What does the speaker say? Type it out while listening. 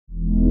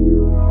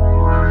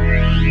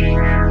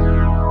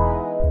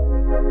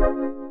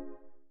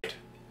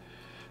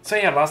So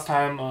yeah, last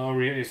time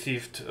we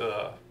received,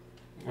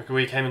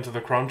 we came into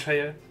the crown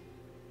trail.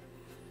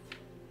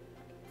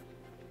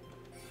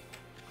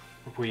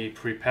 We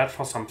prepared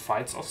for some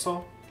fights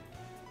also.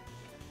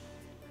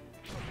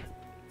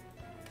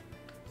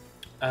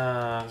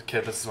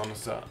 Okay, this one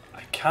is I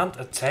can't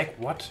attack,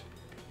 what?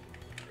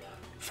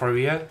 For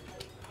real?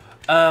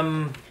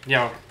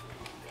 Yeah.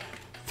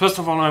 First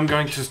of all, I'm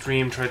going to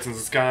stream Trades in the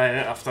Sky.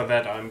 After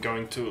that, I'm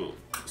going to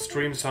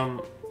stream some...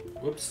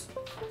 Whoops.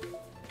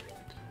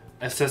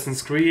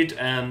 Assassin's Creed,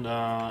 and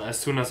as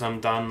soon as I'm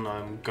done,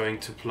 I'm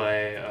going to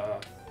play...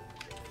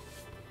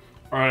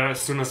 or as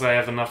soon as I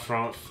have enough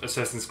from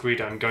Assassin's Creed,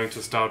 I'm going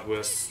to start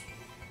with...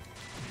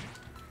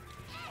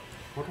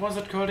 What was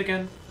it called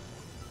again?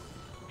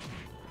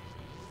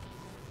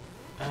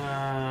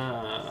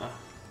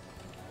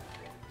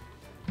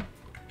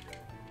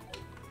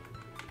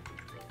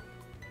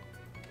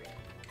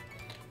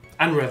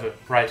 Unravel,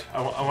 right.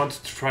 I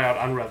wanted to try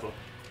out Unravel.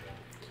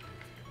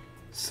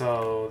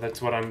 So that's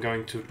what I'm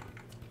going to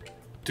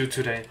do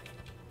today.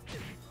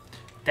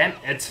 Damn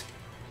it!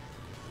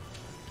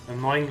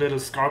 Annoying little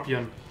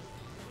scorpion.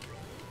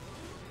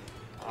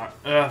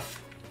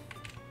 Earth.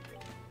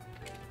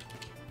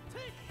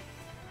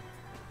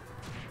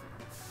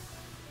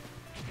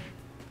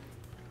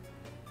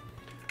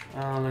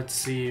 Let's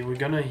see, we're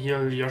gonna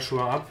heal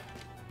Joshua up.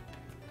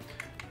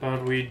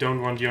 But we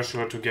don't want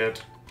Joshua to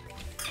get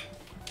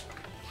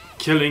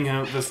killing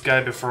this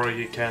guy before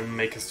he can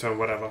make his turn,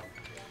 whatever.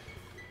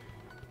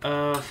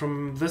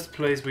 From this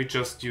place we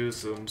just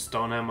use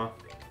Stone Hammer.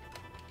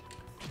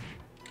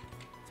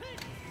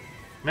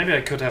 Maybe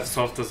I could have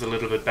solved this a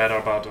little bit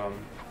better, but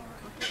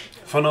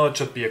for now it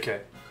should be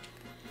okay.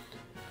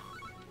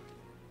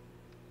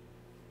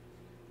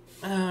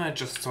 I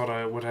just thought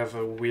I would have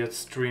a weird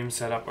stream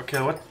setup. Okay,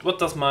 what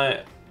does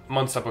my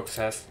monster book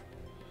says?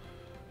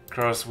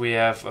 Because we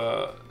have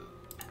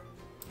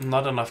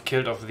not enough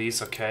killed of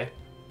these, okay.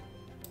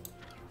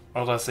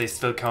 Or does they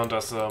still count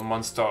as a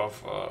monster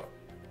of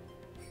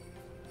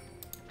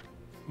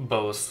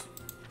bows?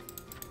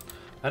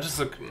 That is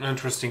an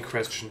interesting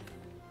question.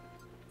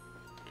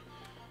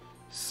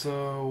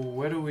 So,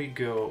 where do we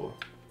go?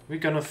 We're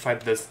gonna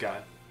fight this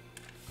guy.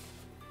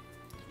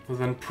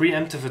 With a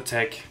preemptive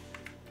attack.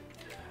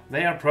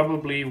 They are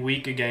probably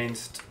weak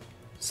against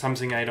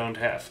something I don't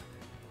have.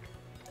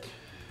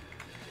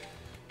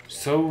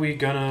 So we're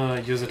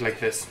gonna use it like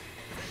this.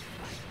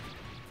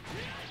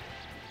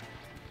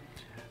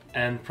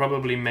 And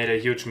probably made a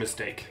huge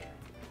mistake.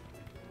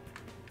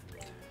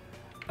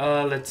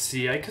 Let's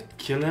see, I could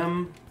kill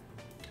him.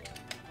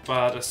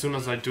 But as soon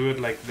as I do it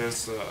like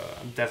this,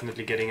 I'm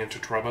definitely getting into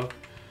trouble.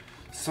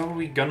 So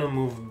we're gonna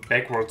move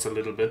backwards a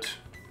little bit.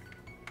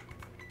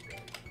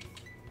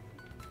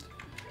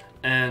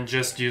 And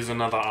just use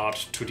another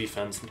art to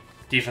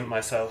defend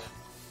myself.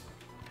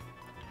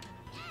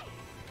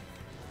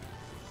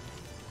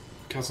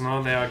 Because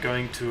now they are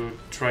going to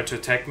try to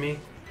attack me.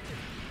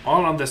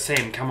 All on the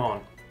same, come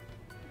on.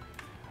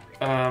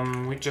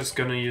 We're just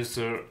gonna use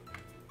the...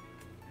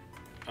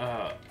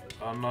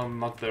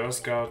 not the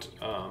Earth Guard.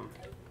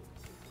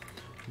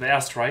 The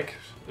Airstrike,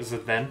 is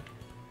it then?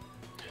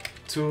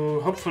 To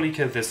hopefully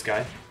kill this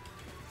guy.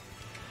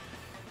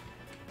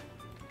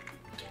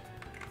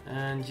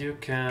 And you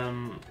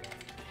can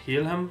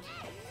heal him.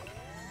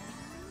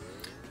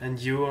 And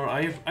you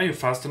are you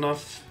fast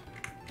enough?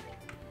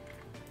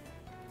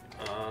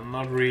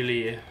 Not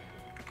really.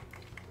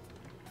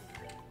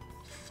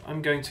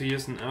 I'm going to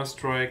use an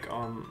airstrike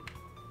on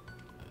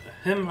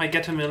him. I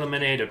get him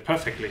eliminated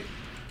perfectly.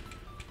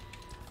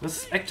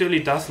 This actually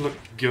does look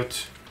good.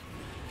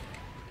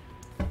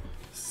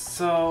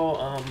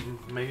 So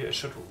maybe I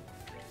should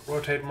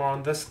rotate more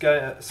on this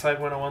guy side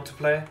when I want to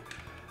play.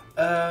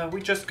 We're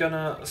just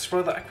gonna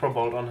throw the Aqua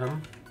Bolt on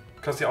him,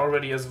 because he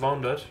already is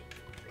wounded.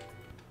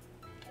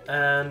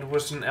 And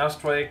with an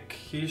airstrike,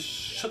 he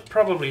should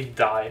probably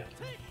die.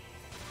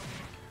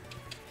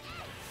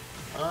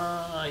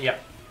 Yeah.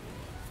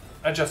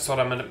 I just thought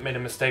I made a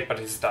mistake, but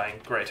he's dying.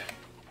 Great.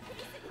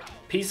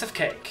 Piece of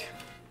cake.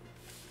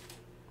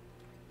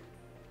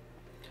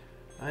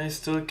 I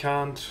still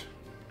can't...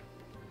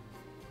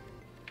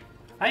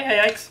 Hi,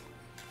 yikes!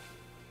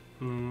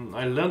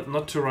 I learned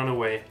not to run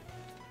away.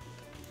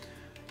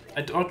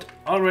 I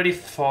already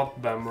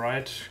fought them,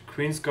 right?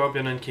 Queen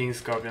Scorpion and King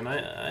Scorpion.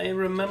 I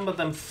remember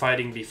them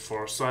fighting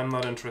before, so I'm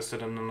not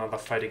interested in another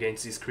fight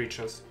against these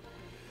creatures.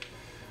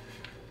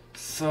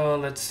 So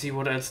let's see,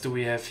 what else do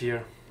we have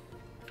here?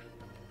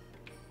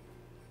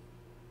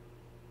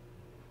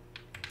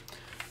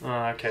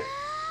 Okay.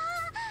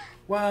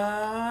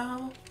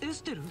 Wow.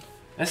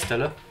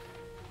 Estelle.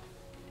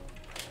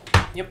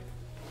 Yep.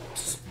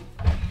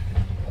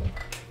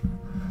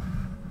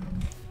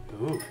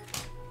 Ooh.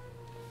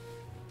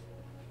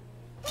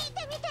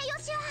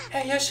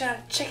 Hey Yosha,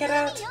 check it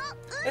out!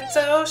 It's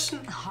the ocean!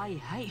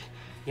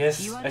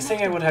 Yes, I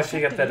think I would have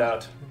figured that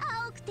out.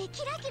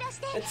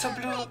 It's so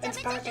blue and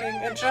sparkling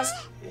and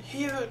just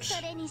huge!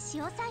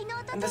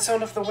 And the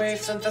sound of the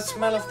waves and the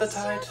smell of the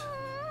tide.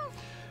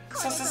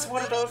 So this is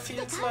what it all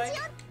feels like.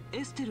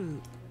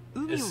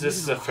 Is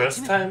this the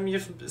first time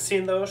you've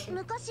seen the ocean?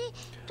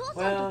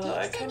 Well,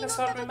 I kind of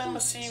sort of remember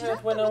seeing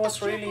it when I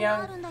was really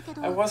young.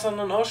 I was on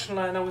an ocean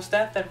liner with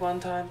Dad that one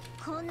time.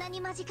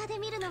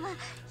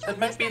 That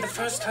might be the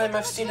first time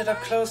I've seen it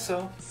up close,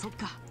 though.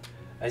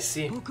 I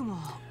see.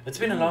 It's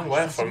been a long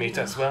while for me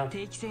as well.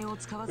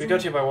 We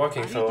got here by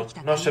walking, though.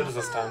 No ships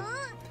this time.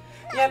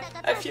 Yep,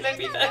 I feel like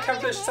we've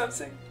accomplished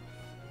something.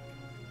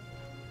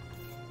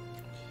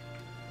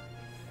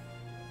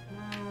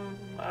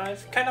 I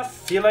kind of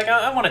feel like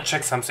I want to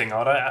check something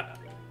out.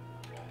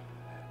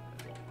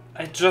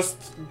 I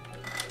just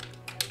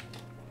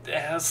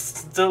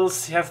still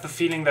have the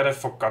feeling that I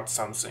forgot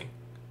something.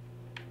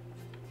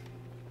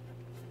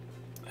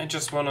 I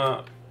just want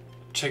to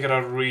check it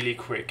out really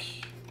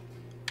quick.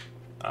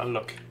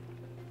 Look.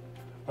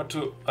 What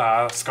to...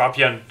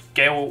 Scorpion,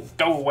 go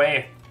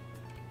away.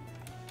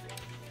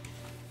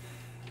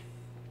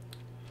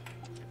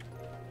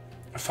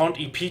 I found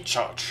EP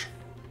charge.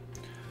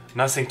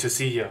 Nothing to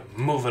see here.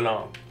 Move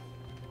along.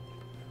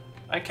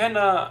 I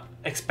kinda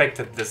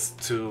expected this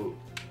to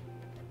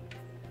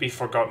be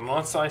forgotten.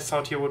 Also, I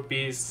thought here would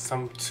be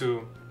some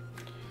too,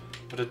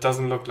 but it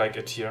doesn't look like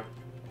it here.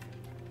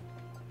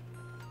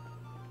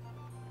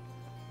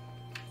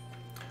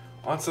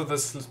 Also,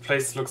 this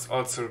place looks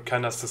also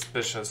kinda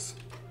suspicious.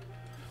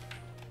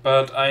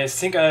 But I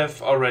think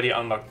I've already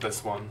unlocked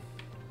this one.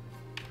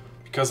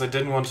 Because I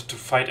didn't want it to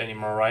fight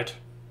anymore, right?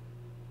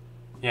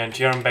 Yeah, and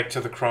here I'm back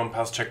to the Chrome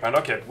Pass checkpoint.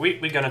 Okay,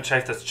 we're gonna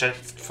chase this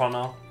chest for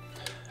now.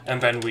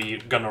 And then we're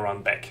gonna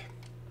run back.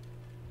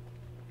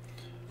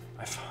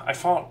 I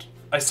thought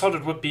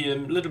it would be a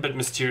little bit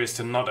mysterious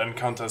to not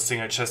encounter a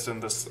single chest in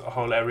this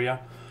whole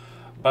area.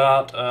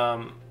 But,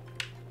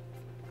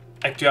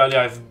 actually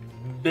I've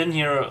been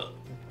here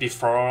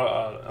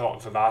before,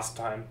 the last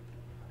time.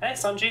 Hey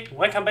Sanji,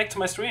 welcome back to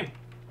my stream.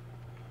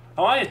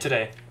 How are you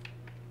today?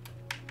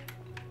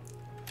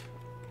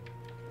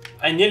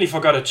 I nearly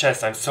forgot a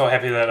chest. I'm so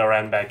happy that I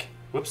ran back.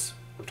 Whoops.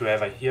 What do I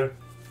have here?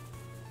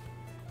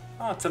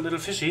 Oh, it's a little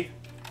fishy.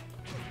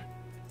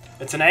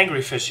 It's an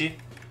angry fishy.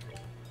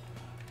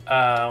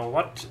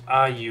 What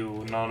are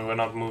you? No, we're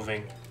not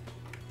moving.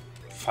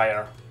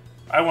 Fire.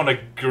 I want a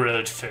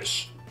grilled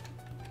fish.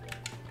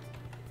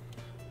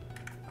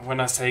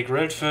 When I say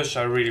grilled fish,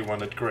 I really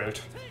want it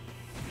grilled.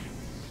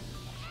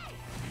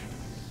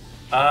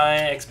 I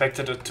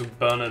expected it to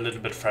burn a little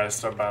bit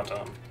faster,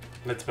 but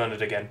let's burn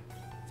it again.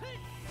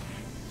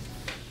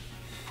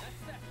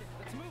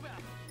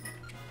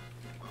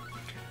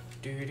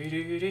 Where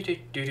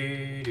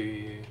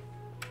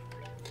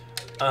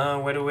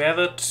do we have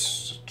it?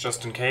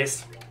 Just in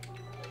case.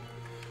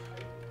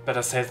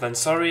 Better safe than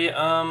sorry.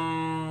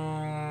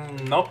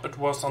 Nope, it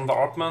was on the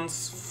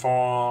Oddmans.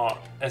 For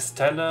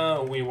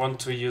Estelle, we want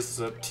to use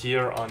the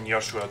tier on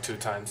Joshua 2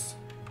 times.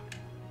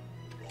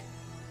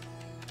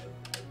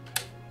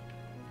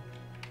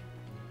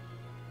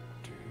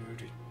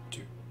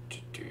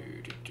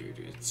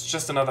 It's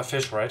just another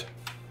fish, right?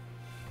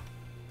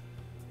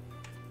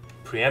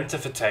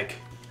 Preemptive attack.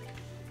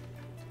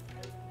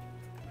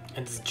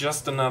 It's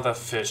just another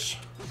fish.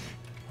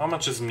 How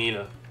much is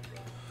meal?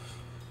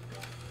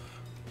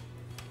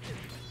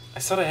 I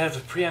thought I had a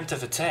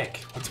preemptive attack.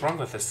 What's wrong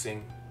with this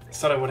thing? I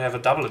thought I would have a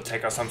double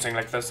attack or something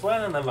like this.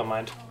 Well, never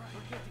mind.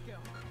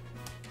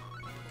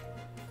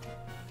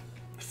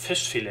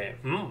 Fish fillet.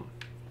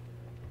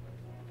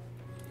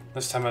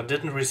 This time I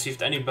didn't receive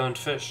any burnt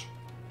fish.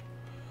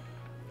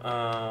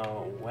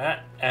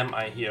 Where am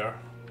I here?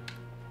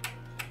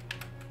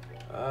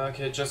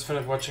 Okay, just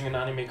finished watching an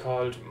anime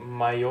called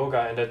My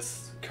Yoga, and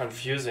it's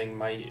confusing.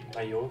 My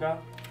Yoga?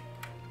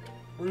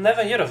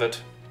 Never heard of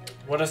it.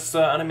 What is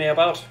the anime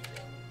about?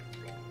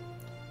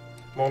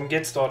 Worum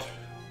geht's dort?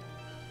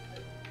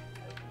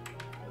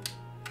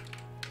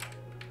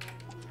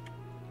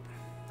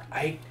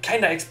 I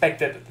kinda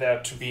expected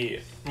there to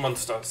be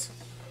monsters.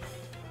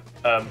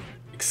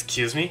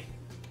 Excuse me?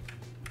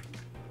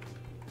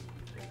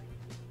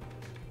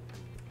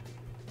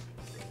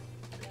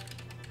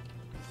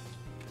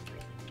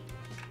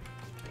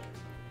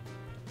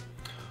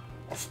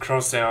 Of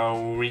course they are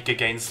weak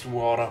against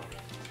water.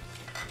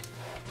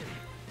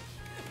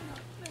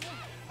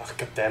 Oh,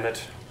 god damn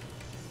it.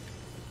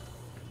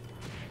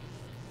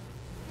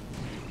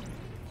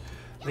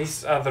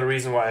 These are the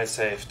reason why I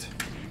saved.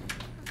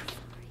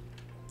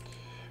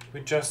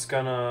 We're just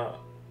gonna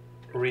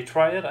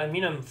retry it. I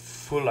mean, I'm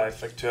full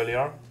life actually.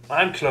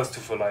 I'm close to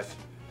full life.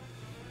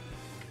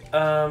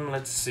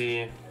 Let's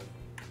see.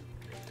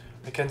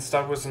 I can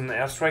start with an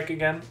airstrike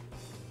again.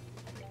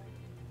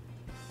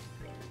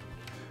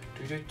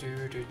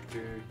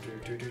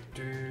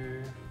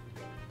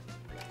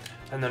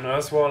 And an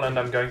earth wall, and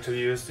I'm going to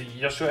use the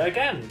Joshua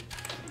again.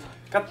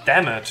 God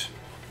damn it.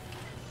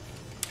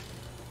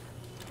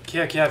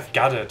 Okay, I've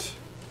got it.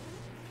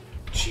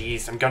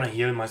 Jeez, I'm gonna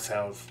heal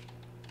myself.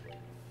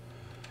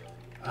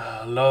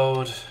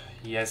 Load.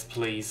 Yes,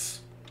 please.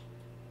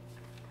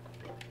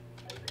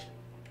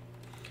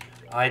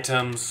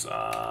 Items.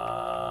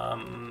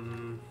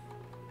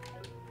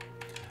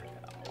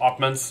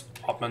 Oddments.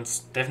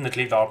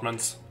 Definitely the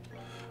Oddments.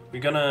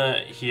 We're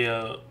gonna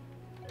heal...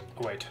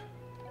 Wait.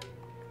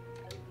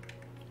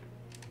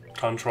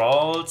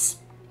 Controls.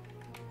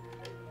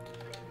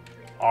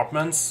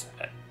 Ordnance.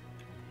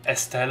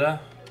 Estelle.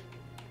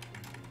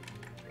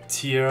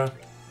 Tier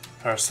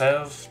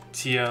herself.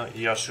 Tier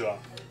Joshua.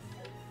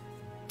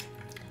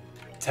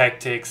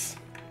 Tactics.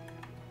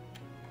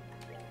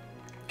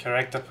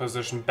 Character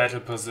position. Battle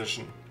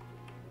position.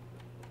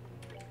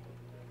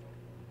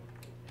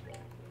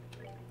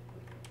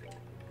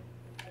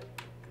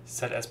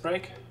 Set S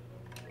break?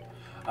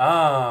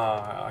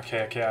 Ah,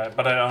 okay,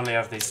 but I only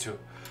have these two.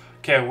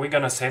 Okay, we're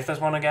gonna save this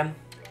one again.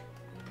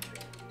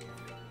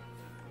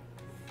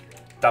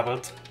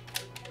 Doubled.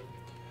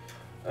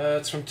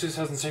 It's from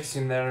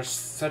 2016. There's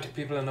 30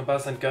 people in a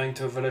bus and going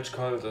to a village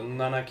called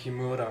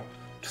Nanakimura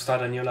to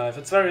start a new life.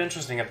 It's very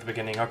interesting at the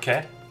beginning,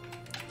 okay.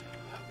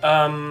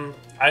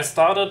 I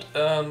started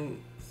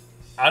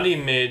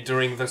anime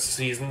during this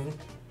season.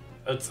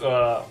 It's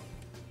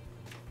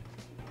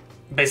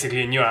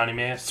basically a new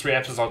anime, 3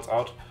 episodes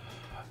out.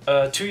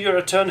 To Your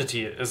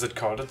Eternity is it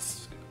called.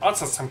 It's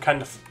also some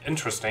kind of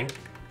interesting.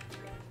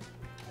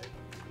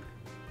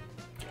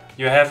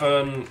 You have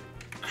a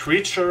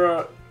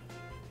creature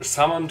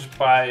summoned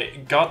by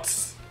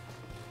gods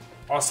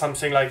or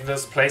something like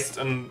this, placed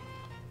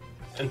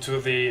into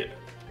the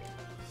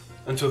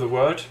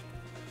world,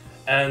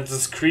 and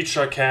this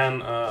creature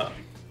can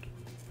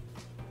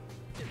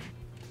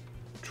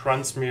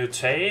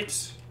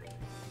transmutate,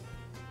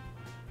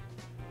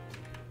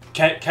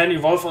 can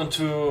evolve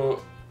into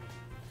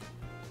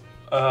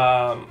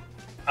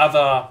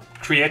other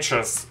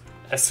creatures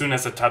as soon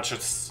as it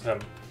touches them.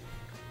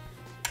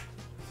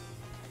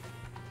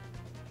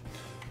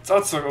 It's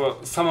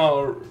also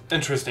somehow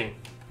interesting.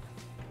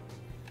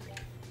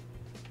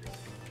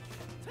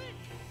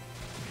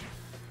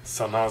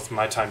 So now it's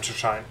my time to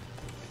shine.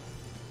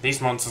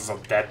 These monsters are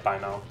dead by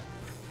now.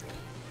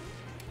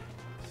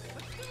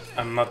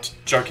 I'm not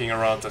joking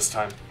around this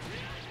time.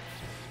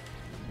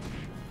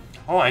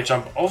 Oh, I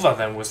jump over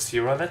them with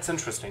Zero, that's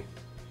interesting.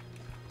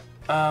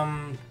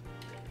 And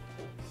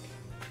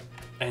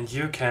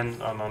you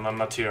can... oh no,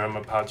 not tear him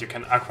apart, you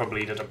can aqua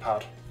bleed it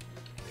apart.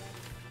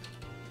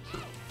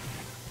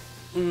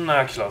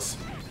 Close.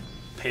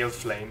 Pale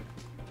flame.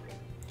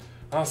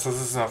 Oh, so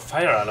this is a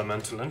fire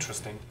elemental,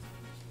 interesting.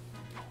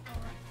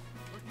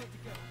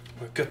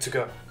 We're good to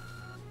go.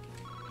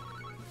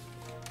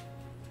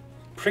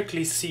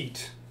 Prickly seed.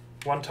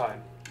 One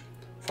time.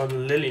 For the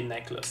lily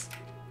necklace.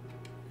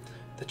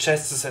 The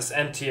chest is as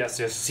empty as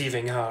your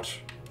seething heart.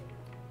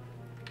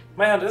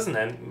 My heart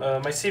isn't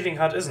my seething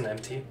heart isn't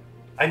empty.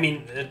 I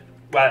mean,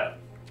 well,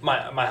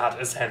 my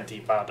heart is empty,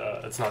 but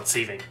it's not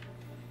seething.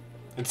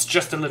 It's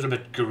just a little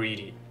bit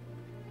greedy.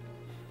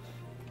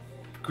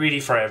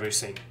 Greedy for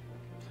everything.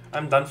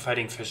 I'm done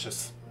fighting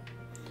fishes.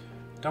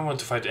 Don't want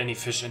to fight any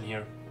fish in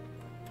here.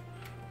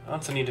 I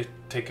also need to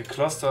take a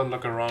closer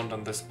look around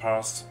on this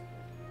path.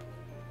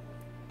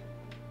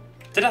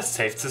 Did I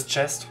save this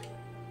chest?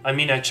 I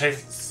mean, I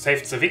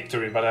saved the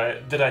victory,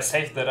 but did I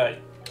save that I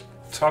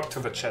talked to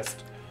the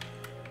chest?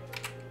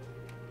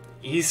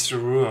 East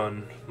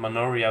Ruin,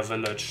 Manoria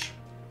Village.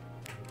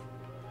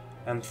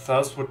 And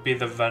thus would be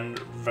the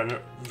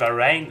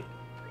Varane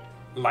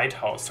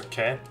Lighthouse,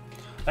 okay.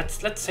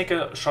 Let's take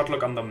a short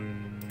look on the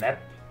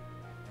map.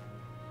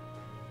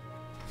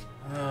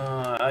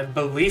 I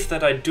believe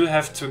that I do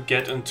have to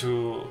get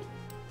into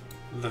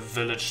the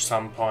village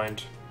some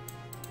point.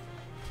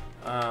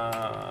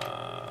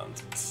 I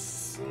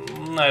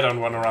don't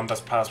want to run this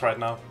path right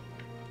now.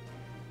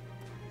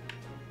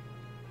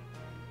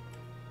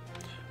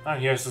 Ah,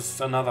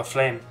 here's another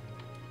flame.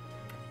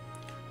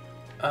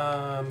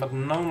 But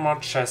no more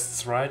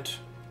chests, right?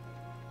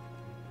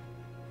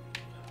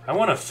 I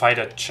want to fight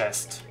a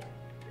chest.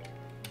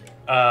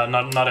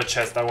 Not a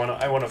chest. I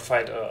want to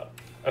fight a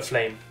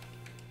flame.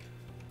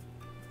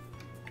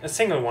 A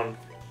single one.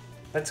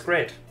 That's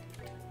great.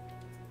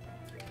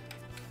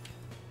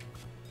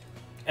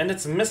 And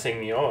it's missing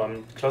me. Oh,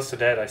 I'm close to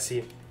dead. I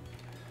see.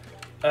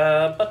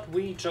 But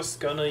we just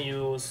gonna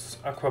use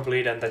Aqua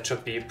Bleed, and that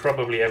should be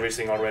probably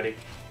everything already.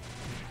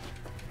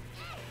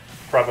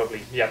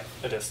 Probably. Yeah,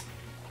 it is.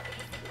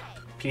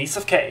 Piece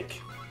of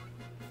cake.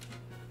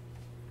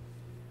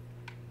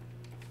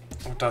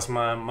 What does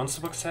my monster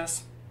book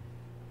says?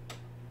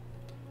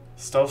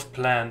 Stove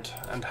plant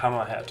and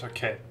hammerhead.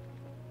 Okay.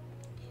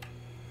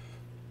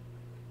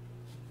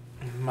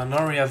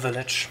 Manoria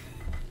Village.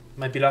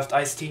 My beloved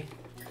iced tea.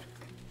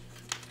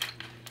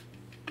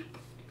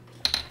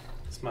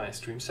 Is my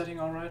stream setting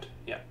alright?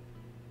 Yeah.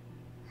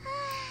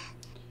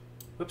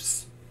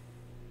 Oops.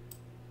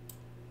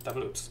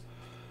 Double oops.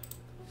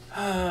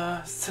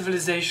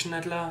 Civilization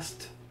at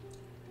last.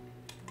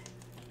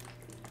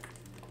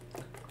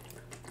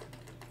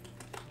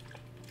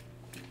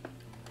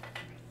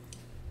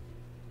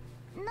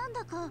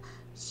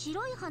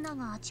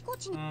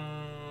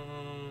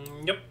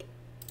 Yep.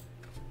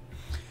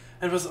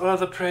 And with all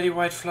the pretty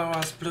white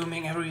flowers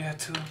blooming everywhere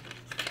too.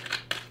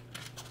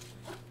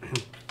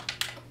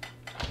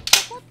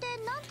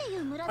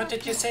 What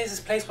did you say this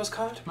place was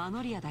called?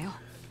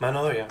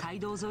 Magnolia.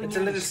 It's a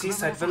little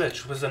seaside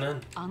village with an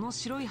inn. And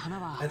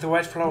the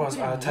white flowers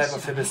are a type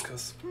of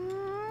hibiscus.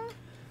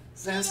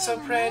 They're so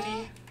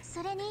pretty.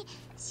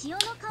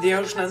 The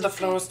ocean and the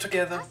flowers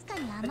together.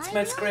 It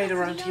smells great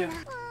around here.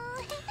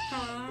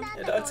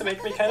 It also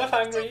makes me kind of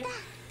hungry.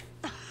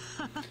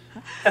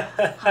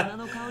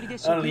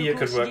 Only you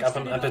could work up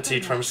an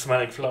appetite from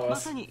smelling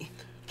flowers.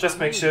 Just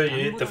make sure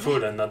you eat the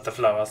food and not the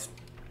flowers.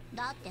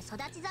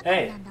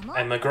 Hey,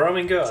 I'm a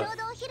growing girl.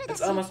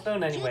 It's almost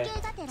noon anyway.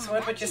 So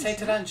what would you say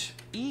to lunch?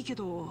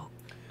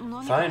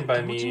 Fine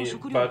by me,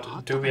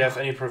 but do we have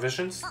any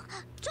provisions?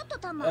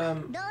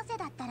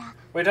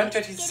 Why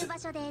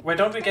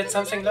don't we get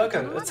something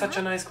local? It's such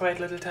a nice quiet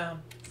little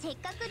town.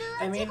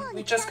 I mean,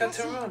 we just got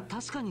to Rune.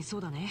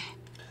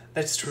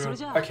 That's true.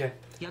 Okay,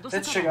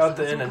 let's check out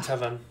the inn and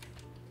tavern.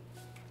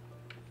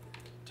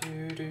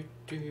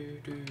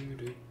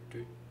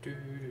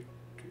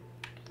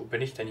 Wo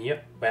bin ich denn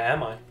hier? Where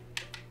am I?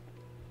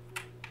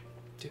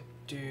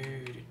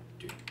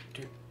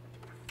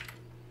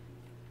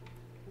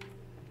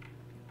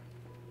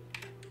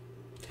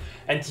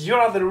 And you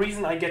are the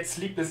reason I get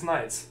sleepless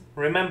nights.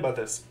 Remember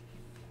this.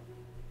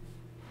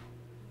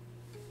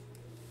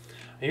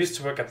 I used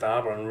to work at the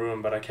harbor in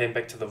Rune, but I came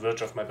back to the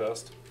verge of my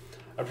burst.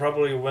 I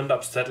probably wound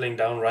up settling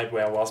down right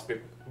where I was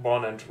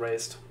born and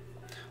raised.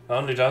 The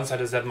only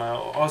downside is that my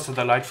also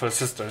delightful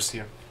sister is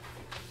here,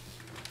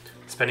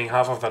 spending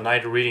half of the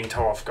night reading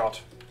Tower of God.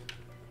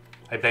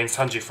 I blame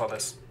Sanji for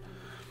this.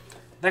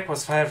 Deck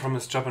was fired from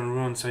his job in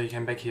Rune, so he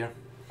came back here.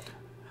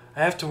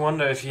 I have to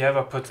wonder if he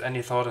ever puts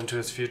any thought into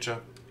his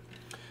future.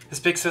 His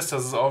big sister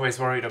is always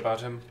worried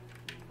about him.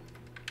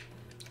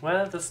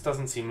 Well, this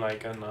doesn't seem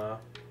like an...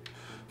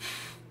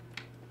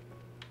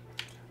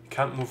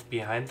 Can't move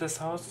behind this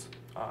house?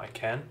 Oh, I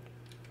can.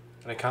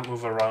 But I can't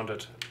move around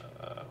it.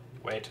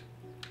 Wait.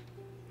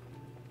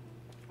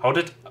 How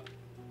did...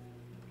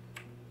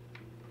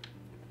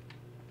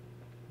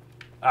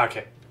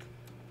 Okay.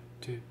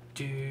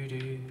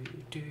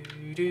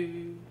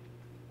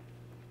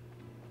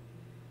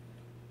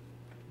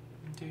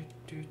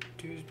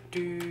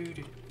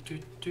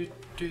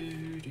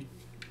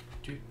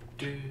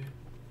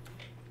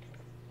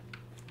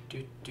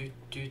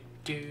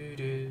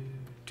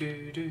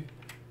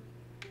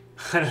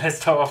 Let's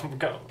talk of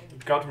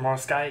got more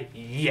sky.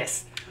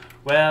 Yes.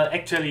 Well,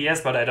 actually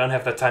yes, but I don't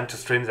have the time to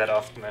stream that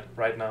often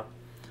right now.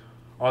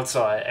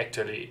 Also, I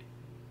actually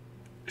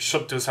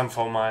should do some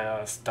for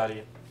my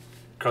study,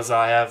 because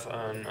I have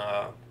an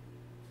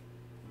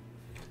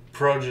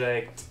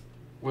project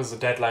with a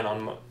deadline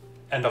on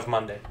end of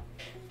Monday.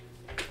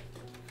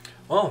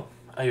 Oh,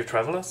 are you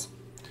travelers?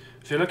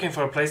 If you're looking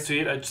for a place to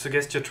eat, I'd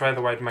suggest you try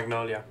the White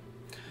Magnolia.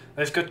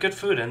 They've got good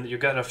food and you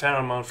get a fair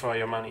amount for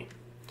your money.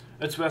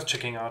 It's worth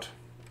checking out.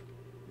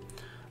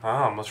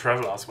 Ah, most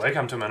travelers,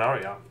 welcome to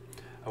Magnolia.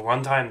 At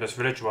one time this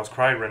village was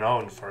quite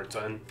renowned for its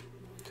inn.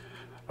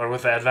 But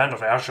with the advent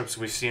of airships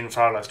we've seen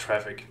far less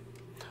traffic.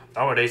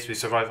 Nowadays we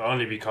survive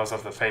only because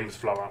of the famous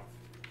flower.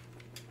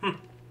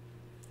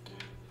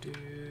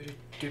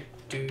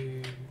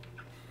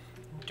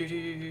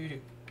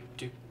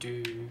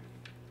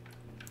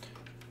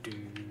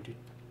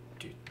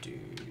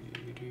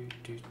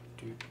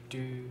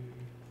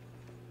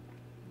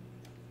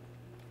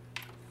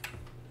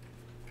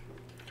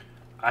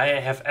 I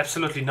have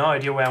absolutely no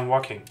idea where I'm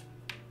walking.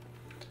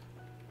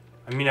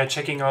 I mean, I'm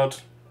checking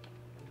out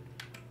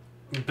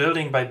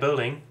building by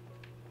building.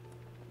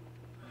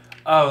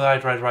 Oh,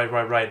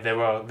 right. They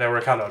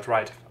were colored,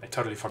 right. I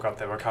totally forgot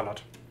they were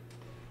colored.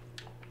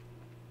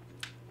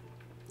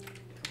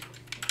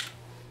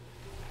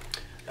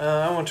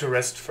 I want to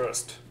rest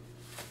first.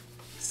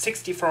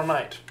 60 for a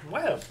night.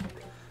 Well,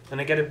 then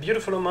I get a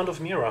beautiful amount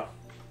of Mira.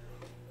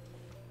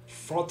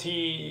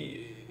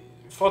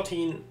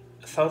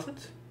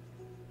 14,000?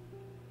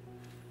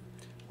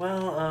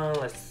 Well,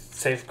 let's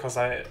save, because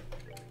I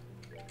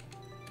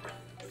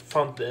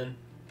found the inn.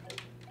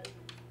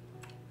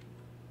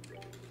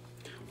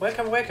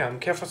 Welcome.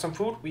 Care for some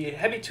food? We're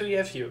happy to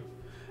have you.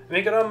 I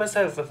make it all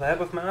myself with the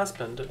help of my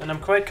husband, and I'm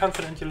quite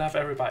confident you'll love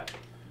every bite.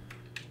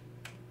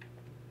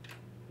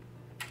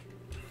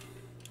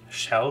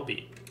 Shall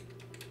be.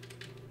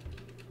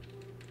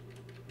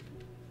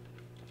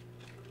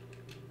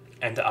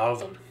 And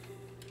Alvin.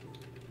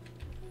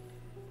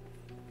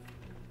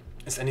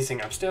 Is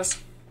anything upstairs?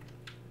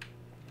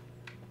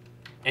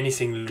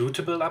 Anything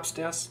lootable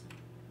upstairs?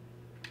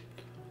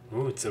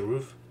 Ooh, it's a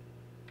roof.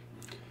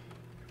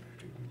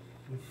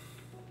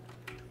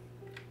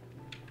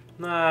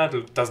 Nah,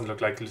 it doesn't look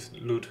like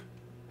loot.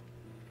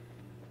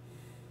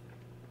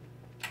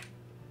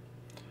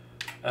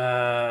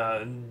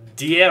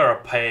 Dier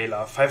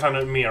Paella,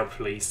 500 Mir,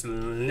 please.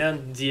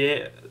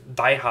 Diehard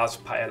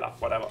Paella,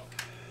 whatever.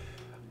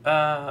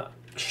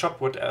 Shop,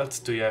 what else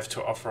do you have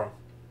to offer?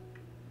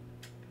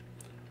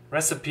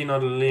 Recipe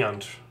not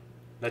Leon.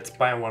 Let's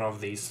buy one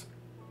of these.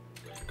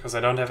 Because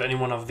I don't have any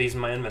one of these in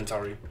my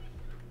inventory.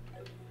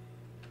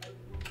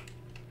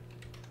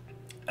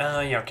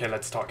 Yeah, okay,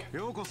 let's talk.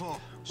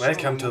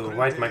 Welcome to the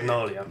White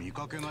Magnolia.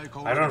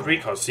 I don't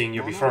recall seeing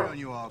you before.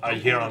 Are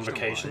you here on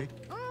vacation?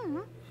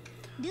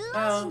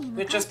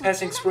 We're just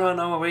passing through on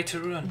our way to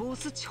Ruin.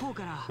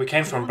 We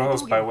came from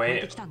Bros by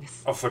way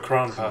of the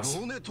Crown Pass.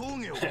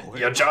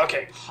 You're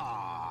joking!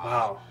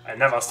 Wow, I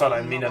never thought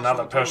I'd meet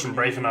another person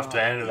brave enough to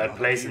handle that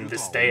place in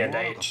this day and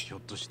age.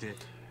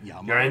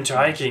 You're into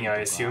hiking, I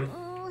assume?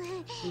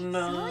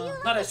 No,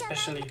 not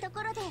especially.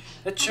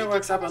 It sure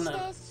works up on an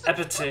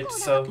appetite,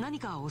 so...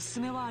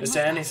 Is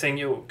there anything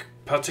you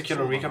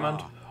particularly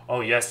recommend?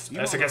 Oh yes,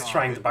 I suggest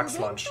trying the box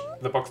lunch.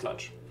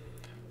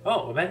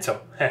 Oh, a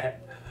bento.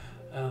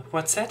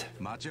 What's that?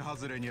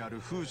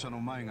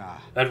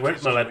 That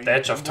windmill at the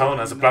edge of town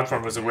has a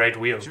platform with a great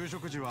wheel.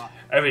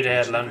 Every day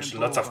at lunch,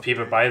 lots of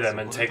people buy them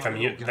and take them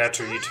there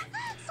to eat.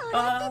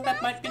 Oh,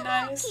 that might be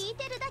nice.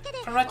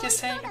 From what you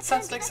say, it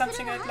sounds like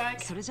something I'd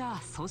like.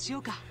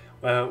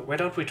 Well, why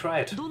don't we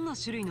try it?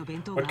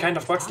 What kind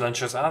of box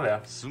lunches are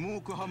there?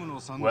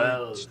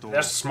 Well,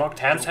 there's a smoked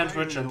ham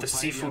sandwich and the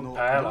seafood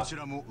paella.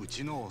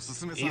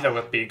 Either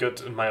would be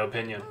good, in my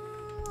opinion.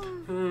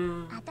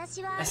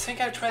 I think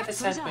I'll try the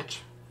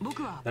sandwich.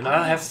 Then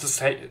I'll have the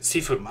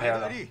seafood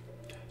paella.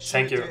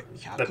 Thank you.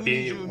 That'd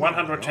be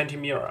 120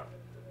 mira.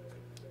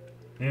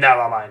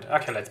 Never mind.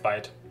 Okay, let's buy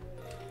it.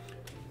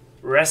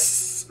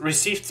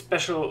 Received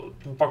special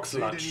box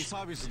lunch.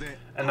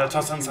 And I'll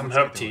toss on some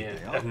herb tea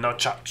at no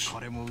charge.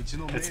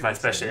 It's my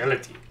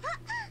specialty.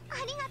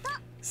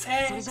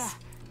 Thanks.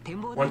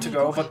 Want to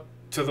go over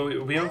to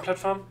the viewing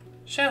platform?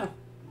 Sure.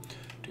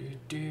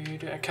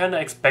 I kinda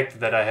expected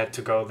that I had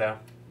to go there.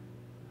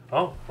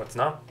 Oh, what's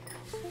now?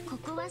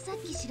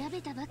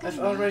 I've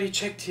already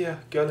checked here,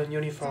 girl in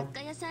uniform.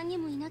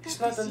 He's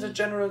not in the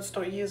general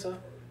store either.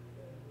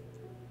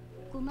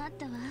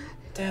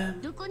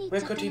 Damn,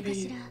 where could he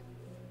be?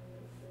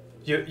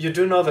 You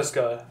do know this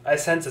girl. I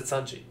sense it,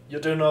 Sanji. You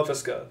do know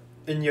this girl.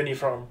 In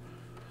uniform.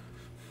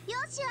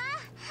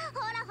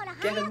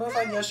 Get a move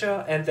on,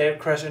 Yoshua, and they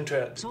crash into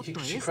it.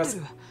 She crashed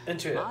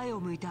into it.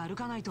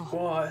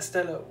 Whoa,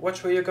 Estella,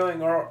 watch where you're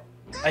going, or...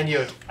 I knew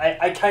it.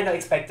 I kinda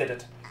expected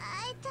it.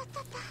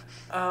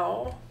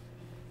 Ow.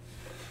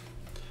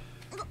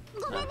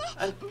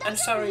 I'm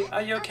sorry,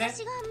 are you okay?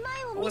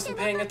 I wasn't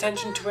paying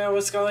attention to where I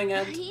was going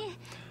and...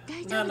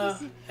 No,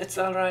 it's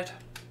alright.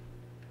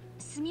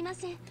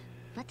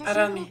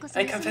 Pardon me,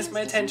 I confess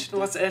my attention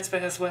was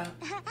elsewhere as well.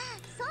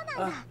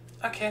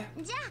 Okay.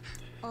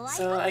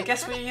 So, I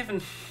guess we're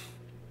even.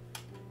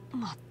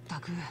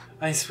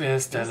 I swear,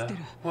 Stella,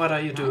 what are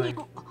you doing?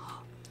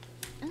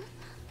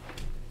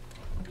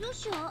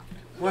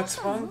 What's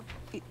wrong?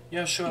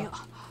 Yeah, sure.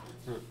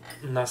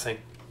 Nothing.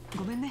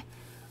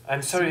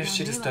 I'm sorry if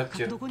she disturbed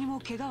you.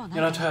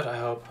 You're not hurt, I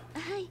hope.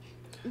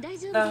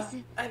 No,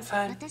 I'm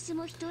fine.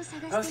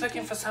 I was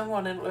looking for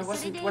someone and I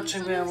wasn't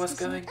watching where I was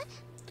going.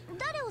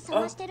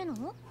 Oh,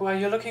 who are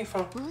you looking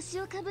for?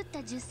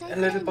 A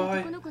little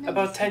boy,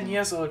 about 10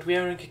 years old,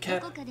 wearing a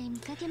cap.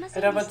 I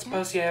don't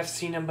suppose you have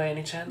seen him by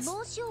any chance?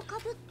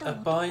 A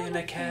boy in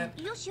a cap.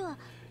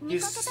 You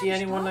see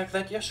anyone like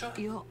that,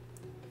 Yoshua?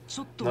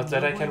 Not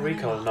that I can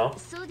recall, no.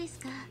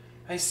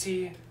 I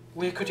see.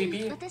 Where could he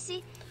be?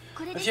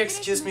 If you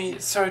excuse me,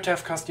 sorry to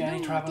have caused you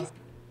any trouble.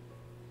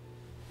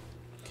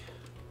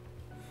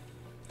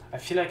 I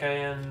feel like I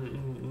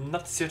am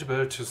not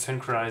suitable to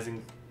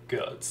synchronizing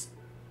girls.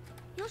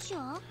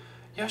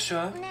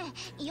 Yoshua?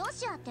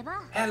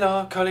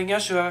 Hello, calling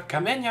Yoshua.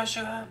 Come in,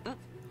 Yoshua.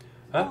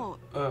 Huh?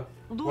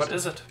 What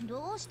is it?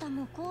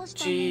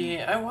 Gee,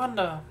 I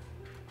wonder.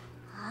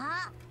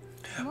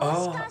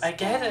 Oh, I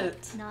get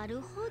it.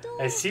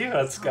 I see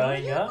what's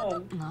going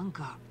on.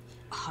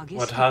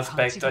 What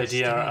half-baked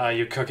idea are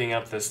you cooking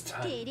up this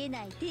time?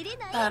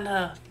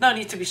 No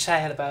need to be shy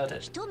about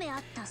it.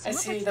 I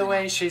see the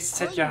way she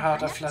set your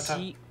heart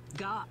aflutter.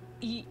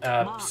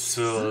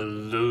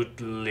 Absolutely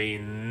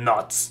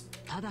not.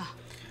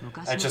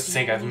 I just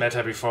think I've met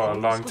her before a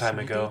long time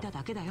ago.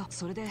 I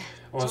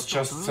was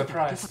just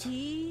surprised.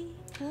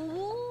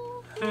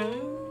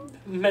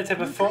 Met her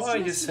before,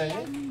 you say?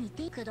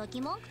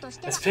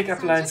 As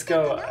pickup lines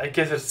go, I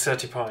give it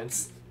 30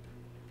 points.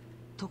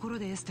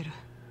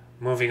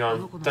 Moving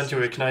on, don't you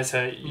recognize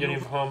her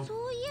uniform?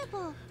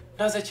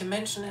 Now that you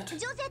mention it,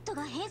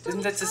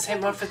 isn't that the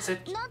same outfit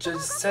that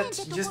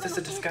Josette used as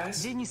a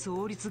disguise?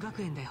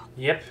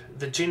 Yep,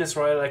 the Genus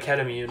Royal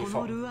Academy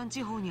uniform.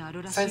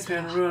 Since we're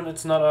in Ruin,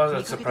 it's not all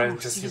that surprising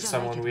to see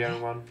someone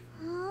wearing one.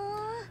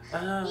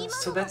 Ah,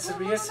 so that's the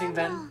real thing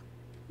then.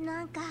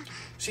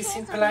 She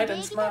seemed polite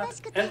and smart,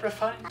 and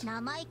refined.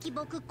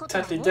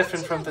 Totally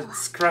different from the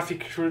scruffy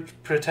crude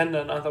pretender,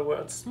 in other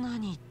words.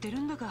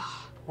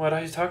 What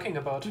are you talking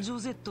about?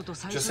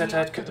 Josette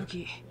had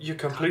you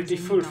completely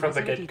fooled from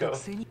the get-go.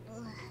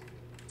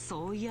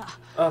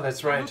 Oh,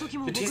 that's right.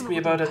 You teased me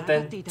about it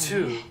then,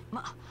 too.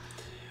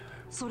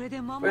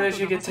 Well, if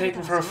you get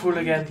taken for a fool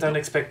again, don't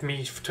expect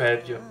me to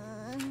help you.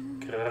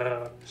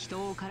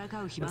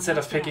 Instead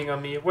of picking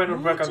on me, why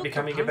not work on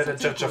becoming a better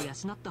judge of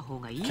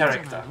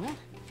character?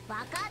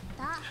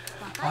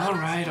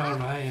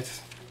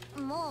 Alright.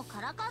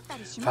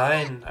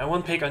 Fine, I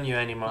won't pick on you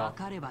anymore.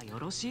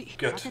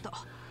 Good.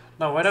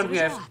 Now, why don't we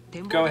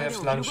go have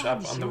lunch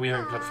up on the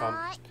wheeling platform?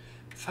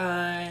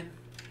 Fine.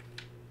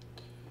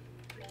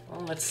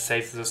 Well, let's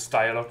save this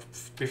dialogue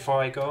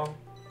before I go.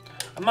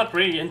 I'm not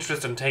really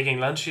interested in taking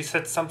lunch. He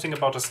said something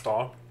about a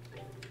store.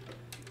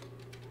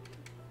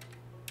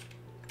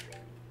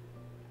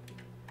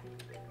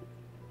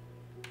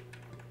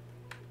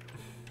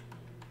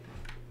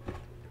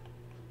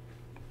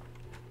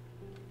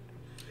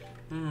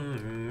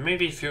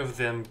 Maybe a few of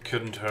them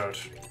couldn't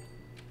hurt.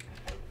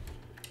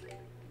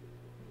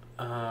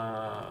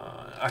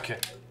 Okay.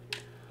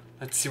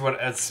 Let's see what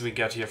else we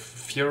got here.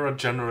 Fewer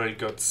general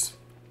goods.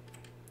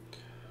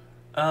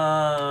 We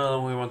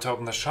want to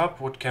open the shop.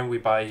 What can we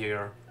buy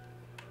here?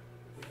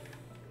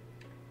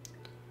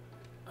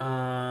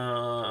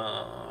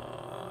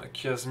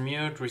 Cures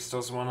mute,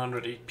 restores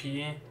 100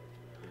 EP.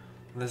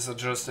 This are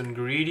just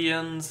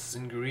ingredients. A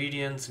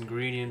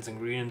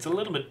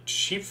little bit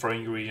cheap for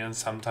ingredients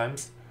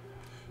sometimes.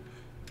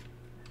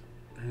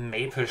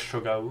 Maple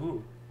sugar,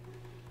 ooh.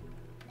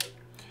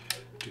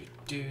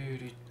 The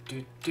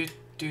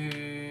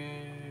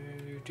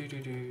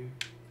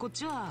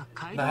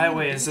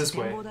highway is this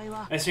way.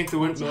 I think the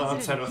windmill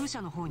outside of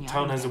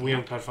town has a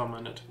wheeling platform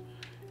on it.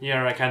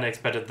 Yeah, I kinda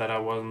expected that I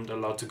wasn't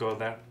allowed to go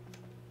there.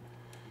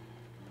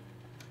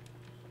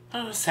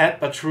 Sad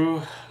but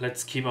true.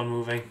 Let's keep on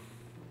moving.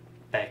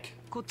 Back.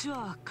 Seems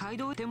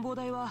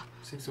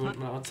the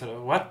windmill outside.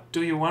 What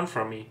do you want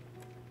from me?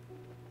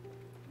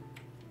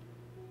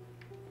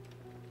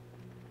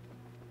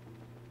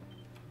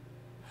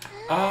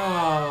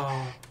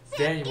 Oh,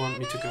 there you want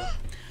me to go.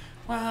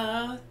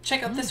 Well,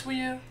 check out this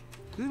view.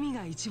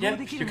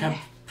 Yep, you can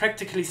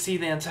practically see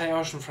the entire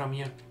ocean from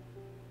here.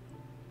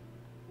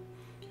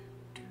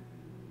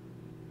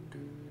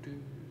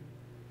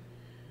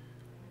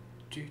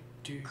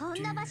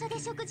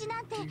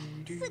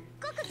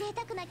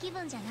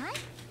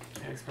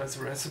 Express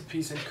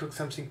recipes and cook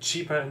something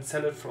cheaper and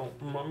sell it for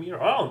more meal.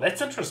 Oh,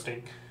 that's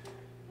interesting.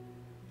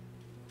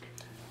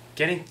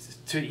 Getting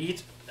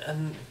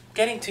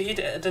to eat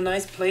at a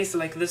nice place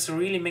like this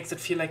really makes it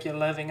feel like you're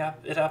living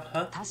it up,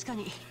 huh?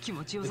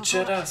 It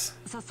sure does.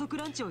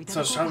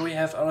 So shall we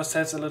have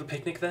ourselves a little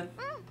picnic then?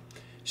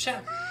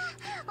 Sure.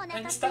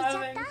 I'm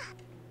starving.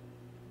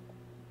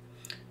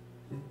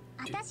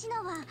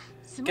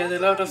 Get a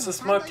load of the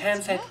smoked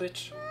ham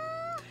sandwich.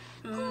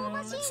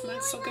 It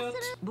smells so good.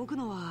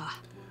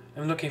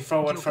 I'm looking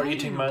forward for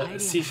eating my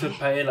seafood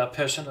paella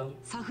personally.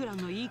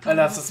 I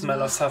love the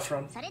smell of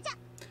saffron.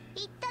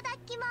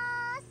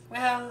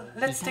 Well,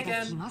 let's dig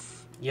in.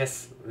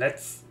 Yes,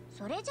 let's.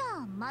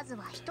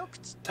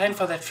 Time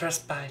for that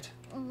first bite.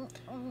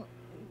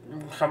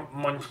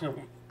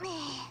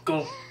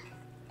 Go.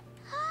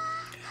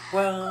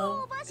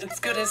 Well, it's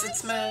good as it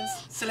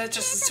smells. The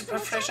lettuce is super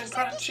fresh and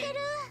crunchy.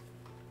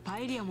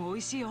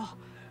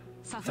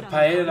 The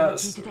paella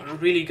is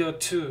really good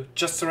too.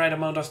 Just the right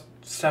amount of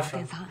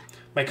saffron.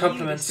 My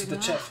compliments to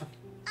the chef.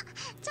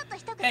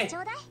 Hey,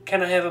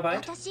 can I have a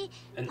bite?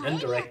 An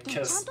indirect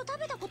kiss.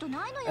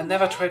 I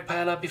never tried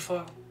paella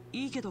before.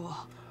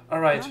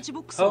 Alright,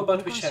 how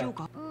about we share?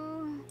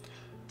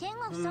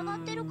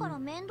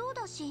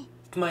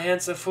 My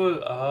hands are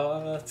full.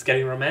 Oh, it's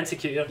getting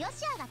romantic here.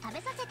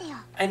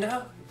 I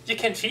know, you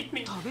can feed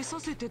me.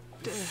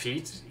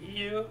 Feed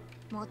you?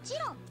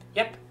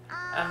 Yep.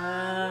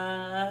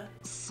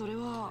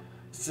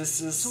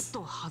 This is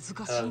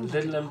a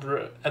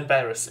little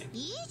embarrassing.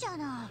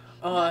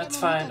 Oh, it's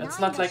fine. It's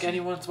not like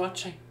anyone's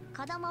watching.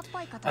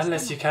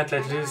 Unless you can't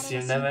let loose,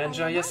 you'll never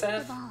enjoy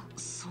yourself.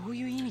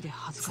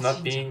 It's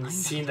not being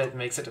seen that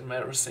makes it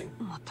embarrassing.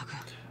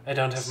 I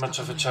don't have much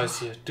of a choice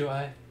here, do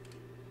I?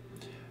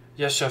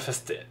 Yasha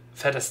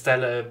fed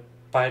Estella a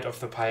bite of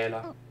the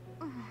paella.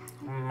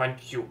 Mind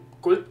you,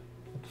 good.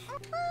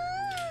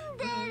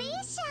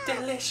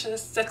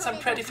 Delicious. That's some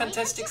pretty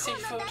fantastic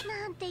seafood.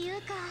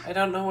 I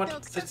don't know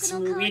what that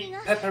sweet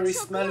peppery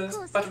smell is,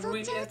 but it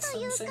really adds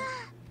something.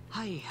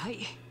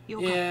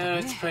 Yeah,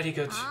 it's pretty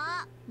good.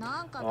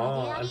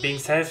 Oh, I'm being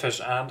selfish,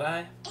 aren't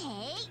I?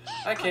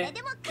 Okay,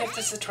 give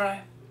this a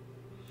try.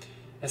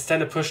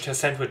 Estella pushed her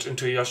sandwich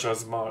into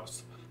Joshua's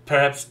mouth.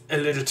 Perhaps a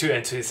little too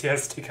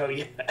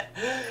enthusiastically.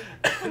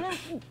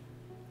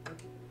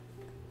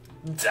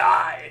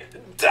 Die!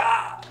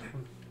 Die!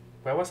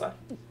 Where was I?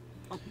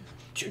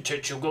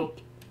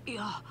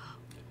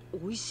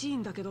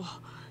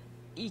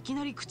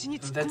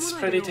 That's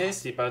pretty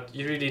tasty, but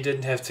you really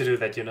didn't have to do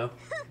that, you know?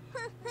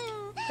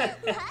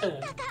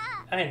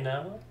 I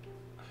know.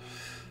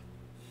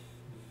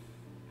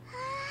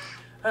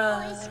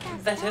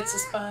 That hits the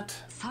spot.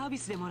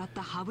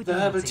 The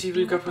herbal tea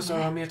we got with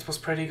our meal was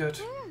pretty good.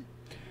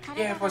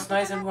 Yeah, it was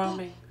nice and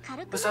warming,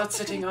 without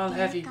sitting all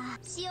heavy.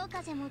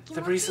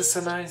 The breeze is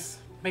so nice,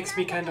 makes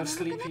me kind of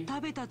sleepy.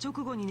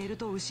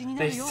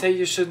 They say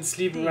you shouldn't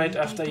sleep right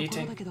after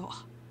eating.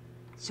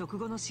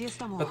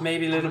 But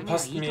maybe a little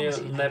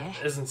post-meal nap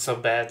isn't so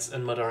bad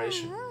in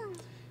moderation.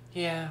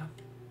 Yeah.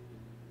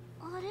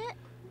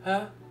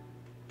 Huh?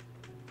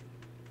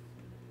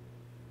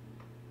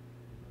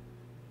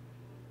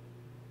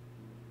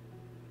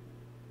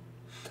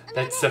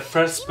 That's the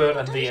first bird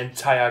in the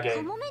entire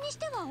game.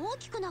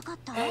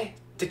 Hey,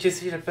 did you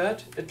see the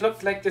bird? It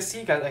looked like the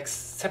seagull,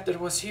 except it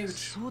was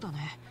huge.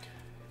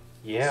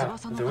 Yeah,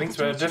 the wings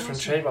were a different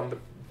shape and the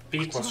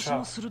beak was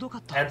sharp.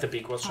 And the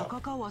beak was sharp.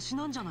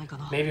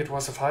 Maybe it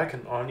was a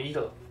falcon or an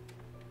eagle.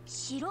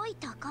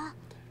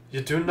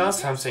 You do know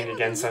something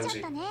again,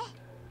 Sanji.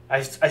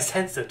 I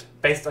sensed it,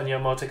 based on your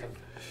emoticon.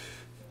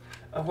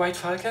 A white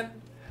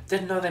falcon?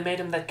 Didn't know they made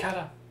him that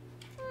color.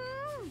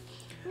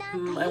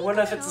 I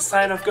wonder if it's a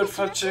sign of good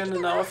fortune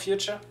in our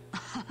future.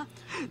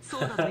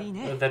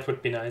 That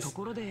would be nice.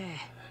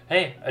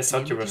 Hey, I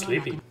thought you were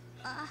sleeping.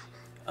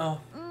 Oh,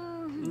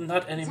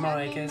 not anymore,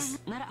 I guess.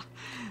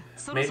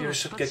 Maybe we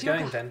should get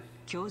going then.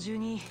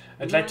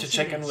 I'd like to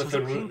check in with the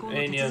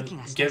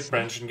Romanian guild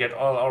branch and get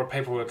all our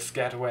paperwork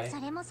scared away.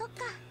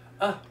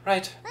 Oh,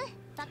 right.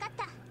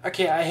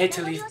 Okay, I hate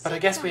to leave, but I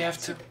guess we have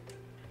to.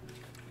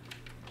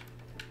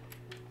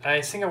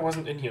 I think I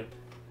wasn't in here.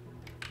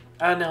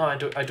 Ah, no, I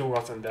do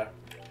was in there.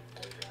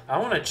 I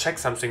want to check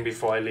something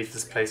before I leave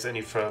this place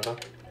any further.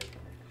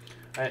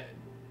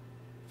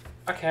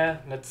 Okay,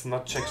 let's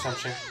not check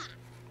something.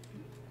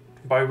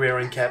 Boy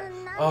wearing cap.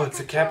 Oh, it's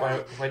a cap.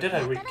 Why did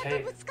I read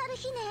cape?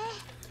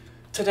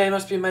 Today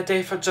must be my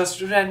day for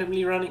just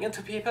randomly running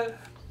into people.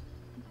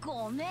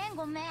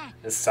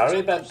 Sorry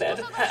about that.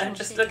 I'm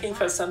just looking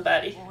for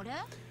somebody.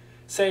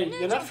 Say,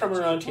 you're not from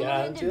around here,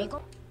 aren't you?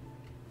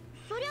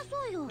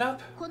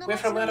 Nope, we're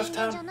from out of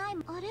town.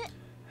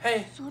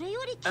 Hey,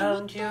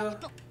 aren't you?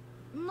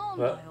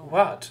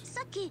 What?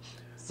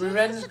 We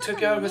ran into a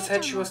girl who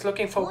said she was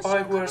looking for a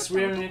boy who was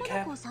wearing a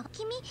cap.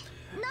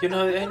 You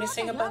know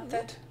anything about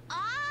that?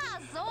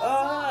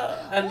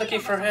 Oh, I'm looking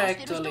for her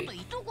actually.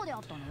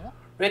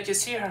 Where'd you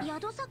see her?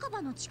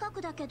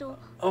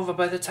 Over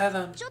by the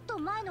tavern.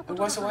 It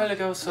was a while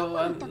ago, so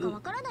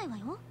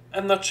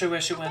I'm not sure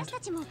where she went.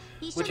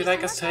 Would you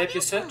like us to help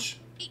you search?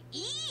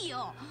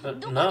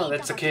 No,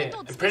 that's okay.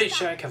 I'm pretty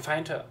sure I can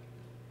find her.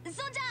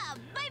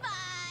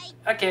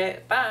 Okay,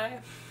 bye.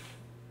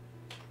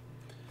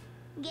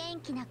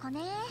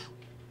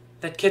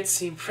 That kid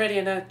seemed pretty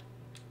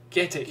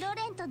energetic.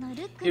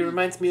 He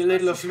reminds me a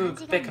little of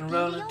Luke back in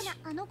Roland.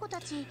 I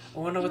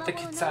wonder what the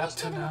kids are up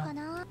to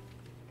now.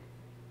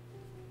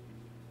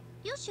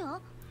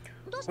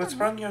 What's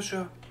wrong,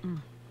 Yoshua?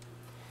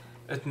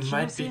 It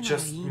might be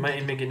just my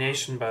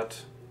imagination,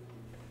 but...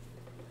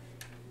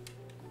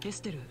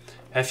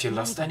 Have you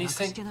lost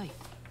anything?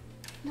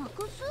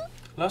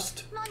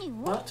 Lost?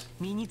 What?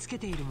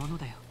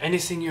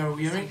 Anything you're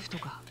wearing?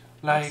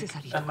 Like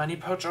a money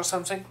pouch or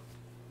something?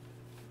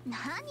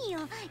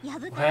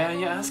 Why are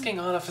you asking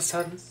all of a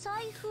sudden?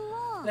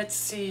 Let's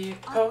see.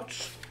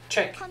 Pouch?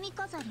 Check.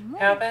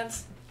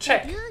 Hairbands?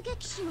 Check.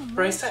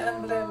 Bracelet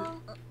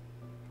emblem?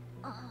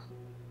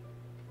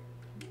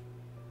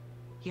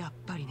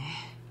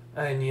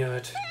 I knew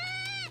it.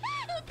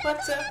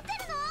 What's up?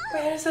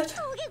 Where is it?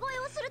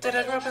 Did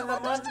I drop in the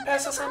mountain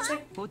pass or something?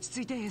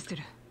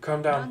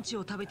 Calm down.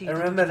 I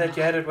remember that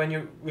you had it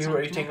when we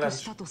were eating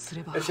lunch.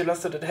 If you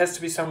lost it, it has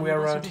to be somewhere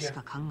around here.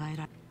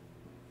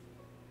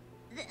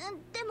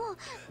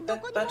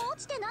 But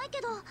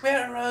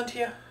where around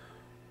here?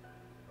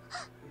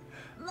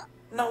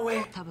 No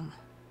way.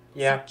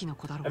 Yeah,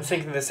 I'm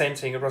thinking the same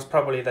thing. It was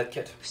probably that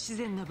kid.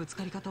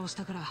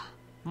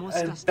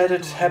 I bet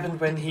it happened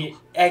when he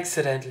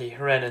accidentally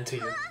ran into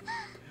you.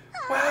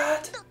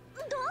 What?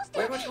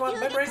 Why would you want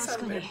memories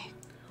on me?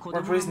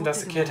 What reason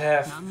does the kid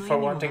have for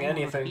wanting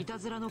anything? He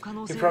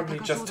probably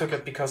just took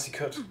it because he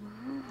could.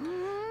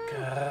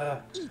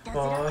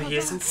 Oh, he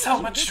is in so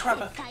much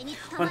trouble.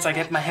 Once I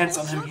get my hands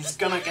on him, he's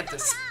gonna get the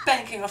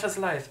spanking of his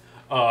life.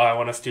 Oh, I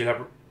wanna steal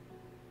her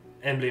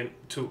emblem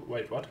too.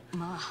 Wait, what?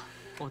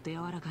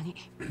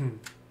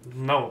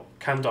 No,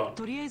 calm down.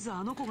 For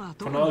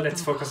now,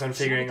 let's focus on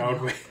figuring out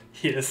where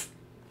he is.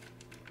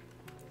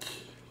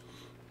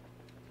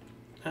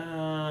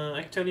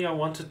 Actually, I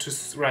wanted to...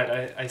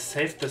 Right, I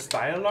saved this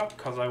dialogue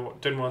because I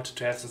didn't want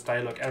to have this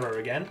dialogue error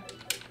again.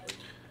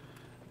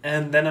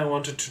 And then I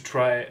wanted to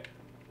try...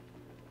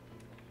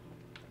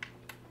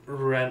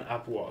 Ran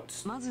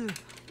upwards.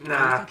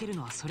 Nah.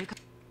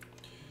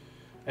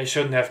 I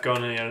shouldn't have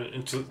gone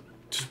into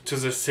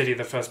the city in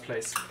the first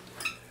place.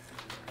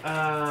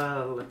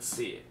 Let's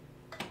see.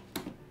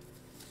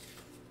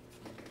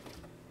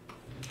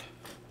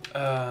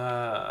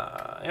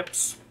 Yep.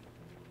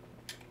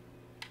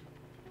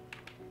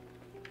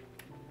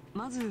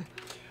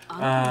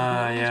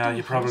 Yeah,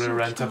 he probably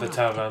ran to the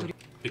tavern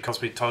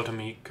because we told him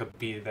he could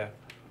be there.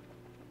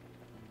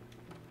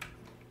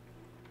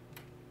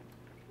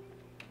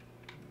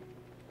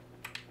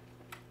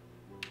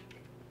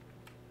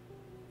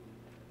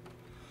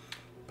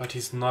 But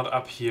he's not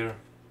up here.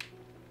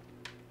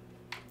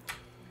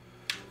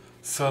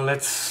 So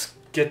let's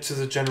get to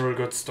the general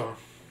goods store.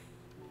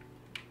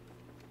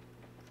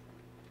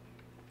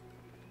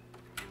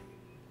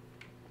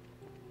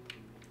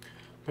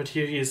 But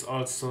here he is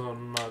also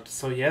not.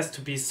 So he has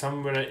to be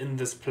somewhere in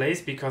this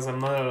place because I'm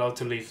not allowed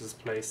to leave this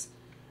place.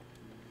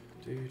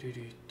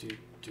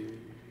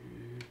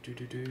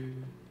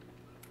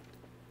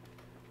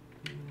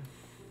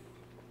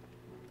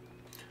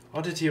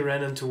 Or did he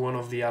run into one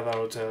of the other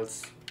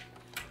hotels?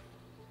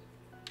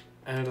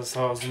 And this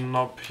house,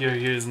 nope, here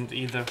he isn't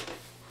either.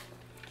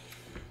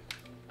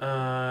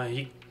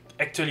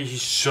 He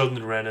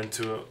shouldn't run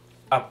into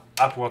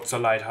upwards the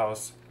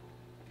lighthouse.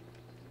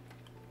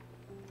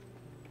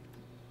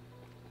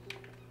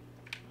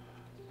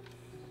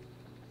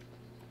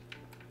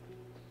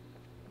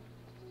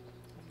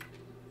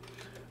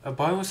 A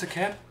boy with a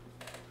cap?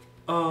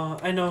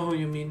 I know who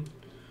you mean.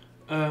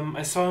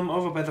 I saw him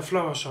over by the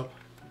flower shop.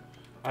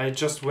 I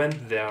just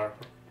went there.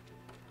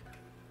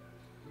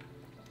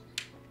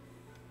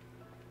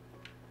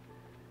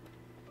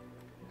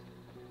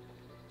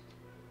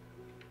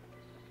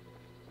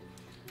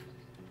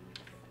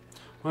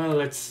 Well,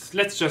 let's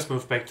just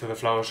move back to the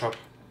flower shop.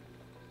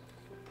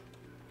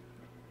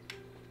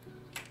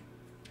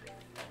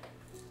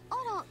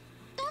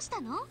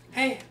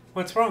 Hey,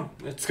 what's wrong?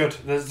 It's good.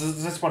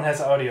 This one has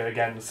audio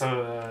again,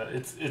 so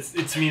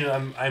it's me.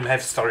 I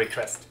have story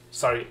quest.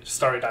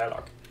 Story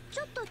dialogue.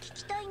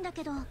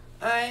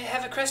 I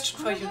have a question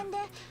for you.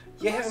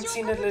 You haven't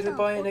seen a little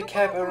boy in a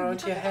cap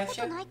around here, have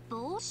you?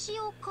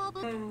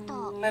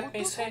 Let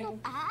me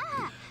think.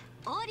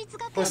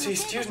 Was he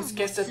student's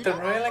guest at the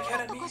Royal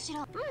Academy?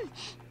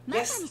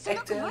 Yes,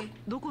 actually.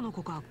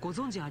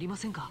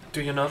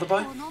 Do you know the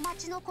boy?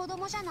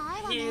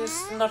 He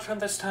is not from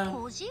this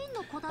town.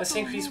 I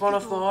think he's one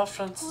of the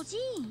orphans.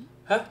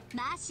 Huh?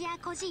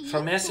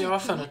 From Mercy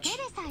Orphanage.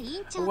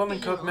 A woman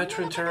called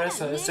Matron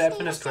Teresa is the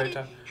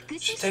administrator.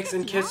 She takes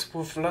in kids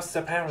who've lost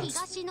their parents.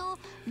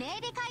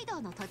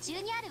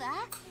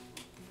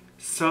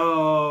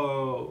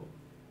 So...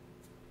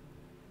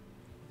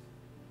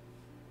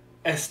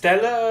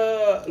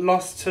 Estella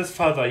lost his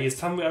father. He's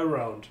somewhere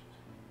around.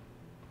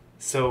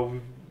 So,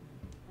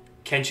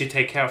 can she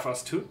take care of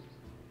us too?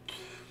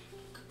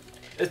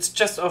 It's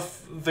just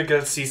off the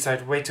girl's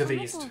seaside, way to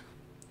the east.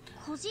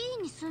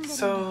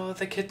 So,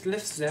 the kid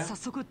lives there.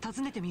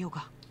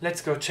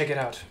 Let's go check it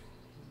out.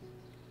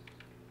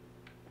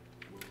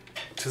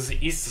 To the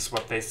east is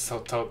what they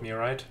told me,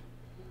 right?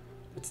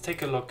 Let's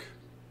take a look.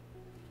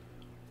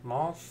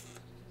 North,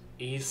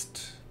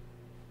 east,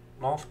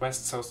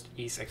 northwest, south,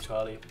 east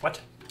actually.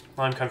 What?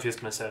 Oh, I'm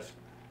confused myself.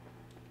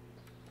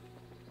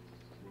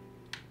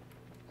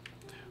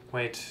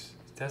 Wait,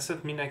 does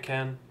it mean I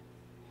can...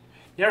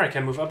 Yeah, I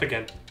can move up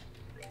again.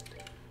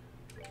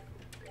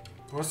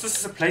 Was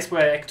this a place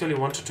where I actually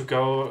wanted to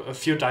go a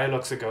few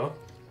dialogues ago?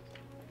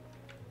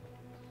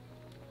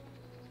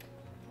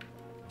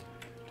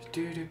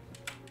 The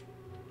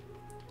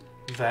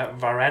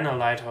Varana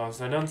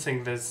Lighthouse. I don't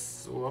think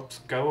this... Whoops,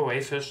 go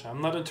away fish.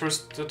 I'm not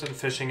interested in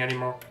fishing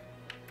anymore.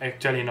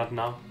 Actually not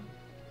now.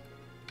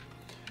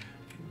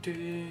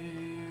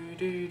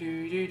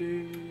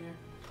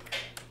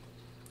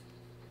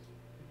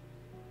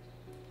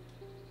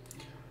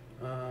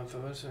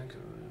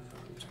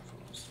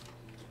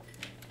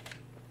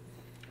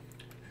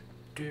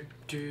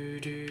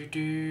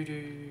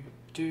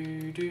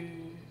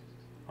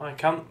 I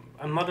can't...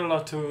 I'm not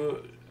allowed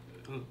to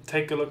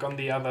take a look on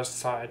the other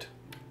side.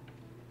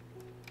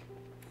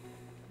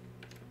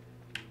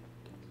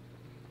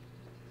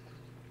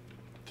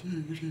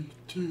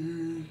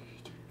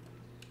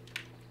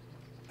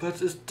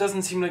 But it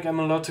doesn't seem like I'm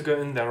allowed to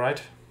go in there,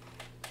 right?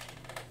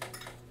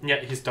 Yeah,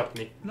 he stopped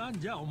me.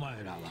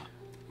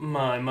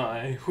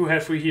 My, who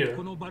have we here?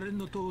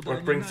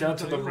 What brings you out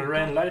to the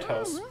Varane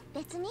Lighthouse?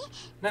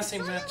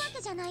 Nothing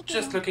much.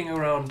 Just looking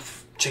around,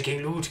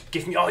 checking loot.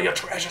 Give me all your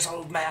treasures,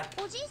 old man.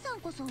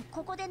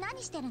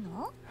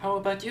 How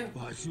about you?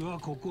 Why,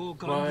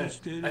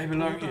 I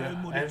belong here.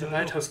 I am the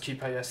lighthouse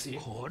keeper, I see.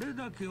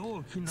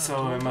 So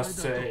I must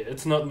say,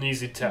 it's not an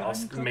easy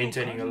task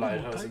maintaining a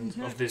lighthouse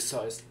of this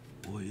size.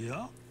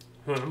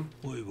 Hold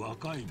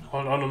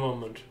on a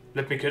moment.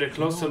 Let me get a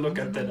closer look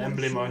at that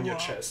emblem on your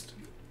chest.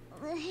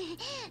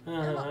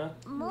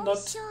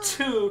 Not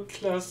too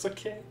close,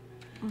 okay?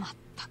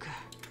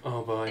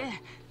 Oh boy.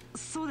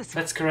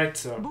 That's correct,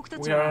 sir.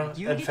 We are,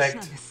 in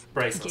fact,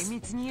 bracers.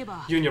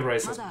 Junior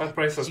bracers, but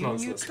bracers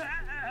nonsense.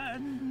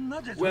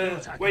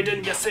 Well, why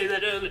didn't you say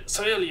that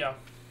earlier?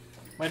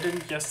 Why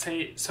didn't you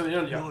say so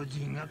earlier?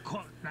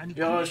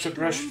 You all should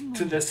rush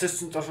to the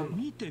assistance of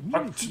an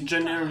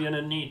octogenarian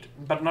in need,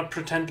 but not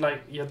pretend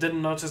like you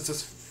didn't notice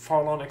this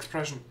forlorn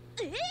expression.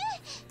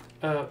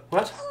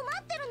 What?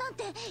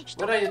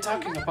 What are you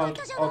talking about,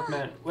 old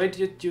man? Why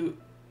did you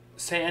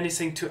say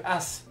anything to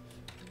us?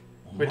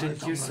 Why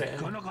didn't you say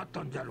anything?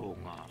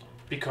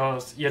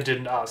 Because you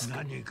didn't ask.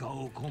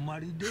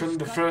 Shouldn't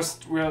the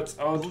first words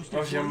out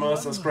of your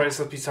master's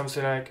bracelet be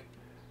something like,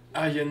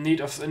 are you in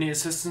need of any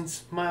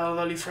assistance, my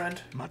elderly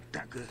friend?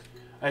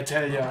 I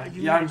tell ya,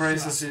 young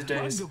bracers these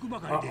days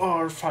are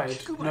all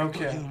fight, no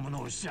care.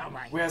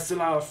 Where's the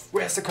love?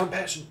 Where's the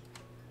compassion?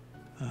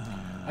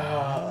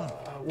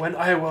 When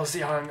I was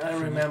young, I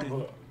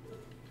remember.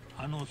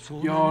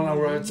 You all are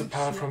worlds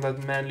apart from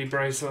that manly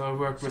bracer I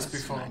worked with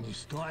before.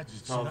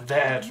 Now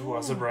that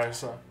was a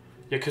bracer.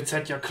 You could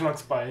set your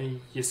clocks by,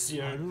 you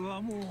see.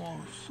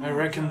 I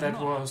reckon that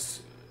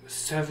was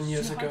 7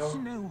 years ago?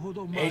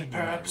 8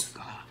 perhaps?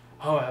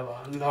 However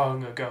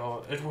long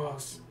ago it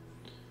was.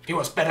 He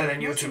was better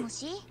than you two.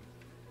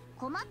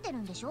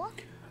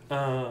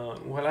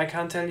 Well, I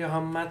can't tell you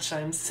how much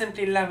I'm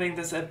simply loving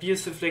this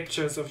abusive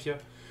lectures of you.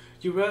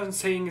 You were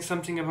saying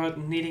something about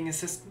needing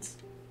assistance?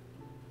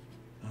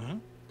 Huh?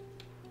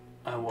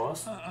 I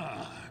was?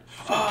 Ah,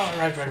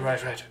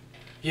 right.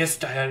 Yes,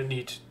 dire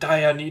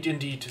need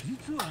indeed.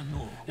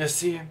 You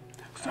see,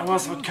 I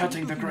was out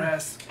cutting the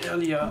grass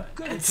earlier,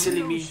 and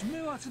silly me,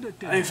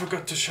 I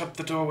forgot to shut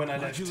the door when I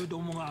left.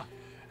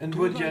 And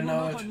would you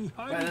know it,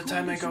 by the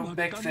time I go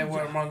back there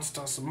were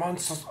monsters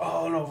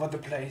all over the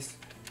place.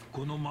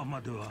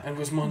 And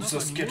with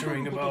monsters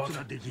skittering about,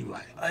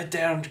 I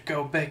daren't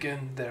go back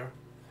in there.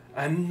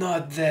 I'm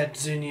not that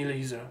genial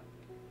either.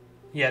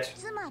 Yet.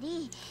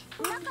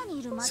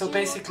 So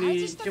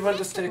basically, you want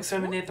us to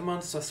exterminate the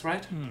monsters,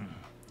 right?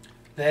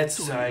 That's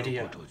the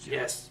idea,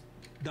 yes.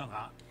 Don't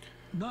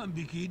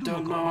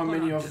know how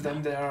many of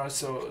them there are,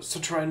 so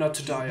try not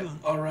to die,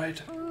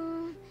 alright?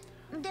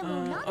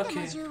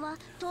 Okay.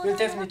 We'll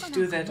definitely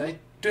do that. I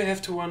do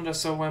have to wonder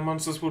so why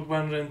monsters would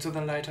wander into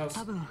the lighthouse.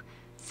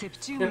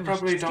 They're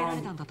probably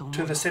down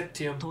to the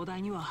septium.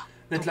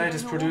 That light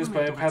is produced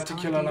by a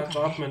particular large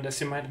augment, as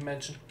you might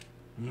imagine.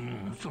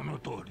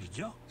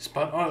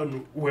 Spot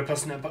on,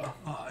 whippersnapper.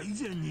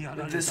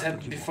 This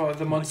happened before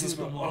the monsters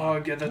were all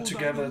gathered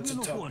together at the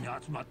top.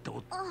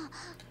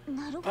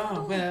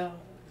 Oh, well,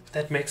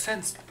 that makes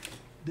sense.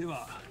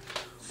 Well,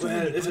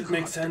 if it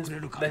makes sense,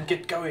 then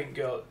get going,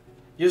 girl.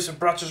 Use a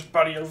British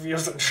body of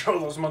yours and show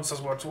those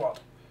monsters what's what.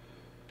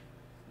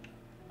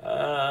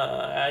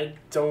 I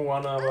don't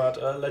wanna,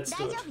 but let's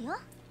do it.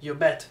 You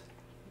bet.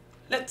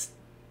 Let's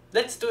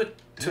do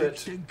it to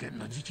it.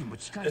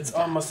 It's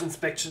almost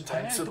inspection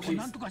time, so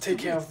please take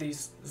care of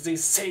these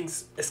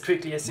things as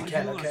quickly as you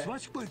can, okay?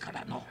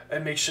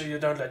 And make sure you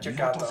don't let your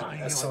guard down,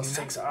 as those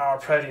things are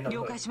pretty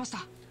numbered.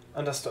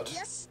 Understood.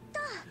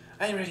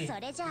 I'm ready.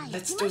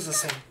 Let's do the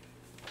same.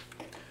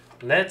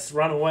 Let's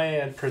run away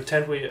and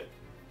pretend we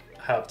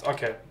helped.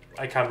 Okay,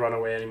 I can't run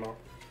away anymore.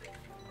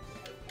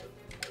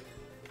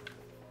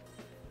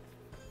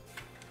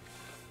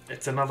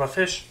 It's another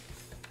fish.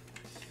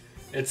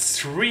 It's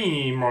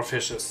 3 more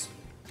fishes.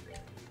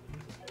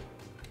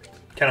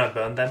 Can I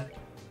burn them?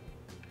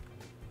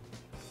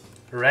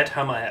 Red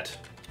hammerhead.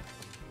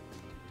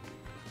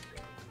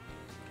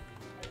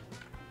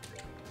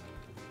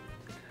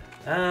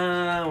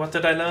 What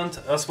did I learn?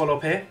 Swallow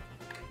pay?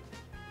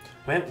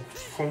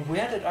 From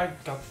where did I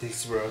got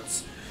these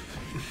words?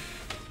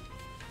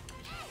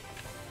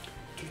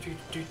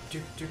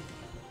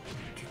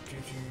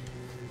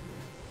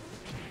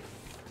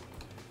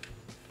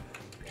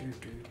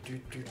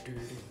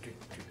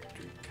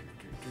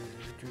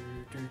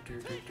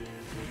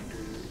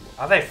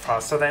 Are they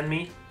faster than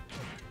me?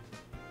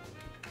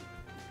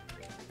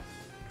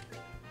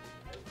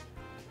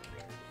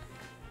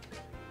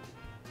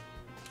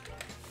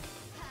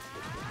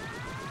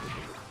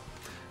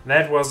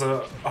 That was a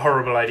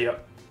horrible idea.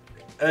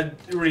 A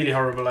really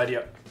horrible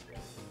idea.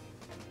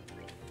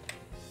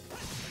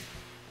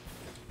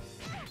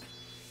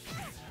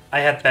 I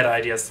had better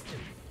ideas.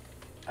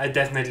 I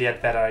definitely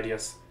had better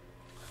ideas.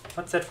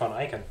 What's that for an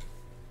icon?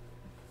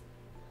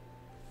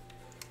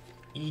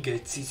 Eagle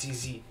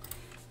CCZ.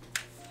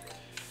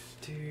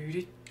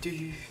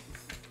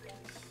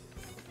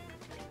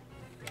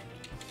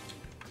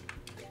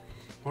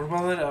 What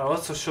about it? I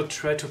also should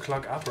try to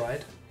clock up,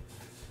 right?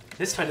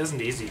 This fight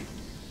isn't easy.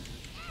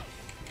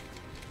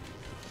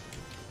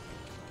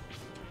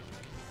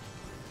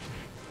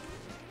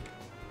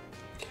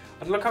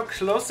 But look how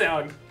close they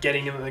are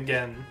getting him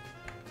again.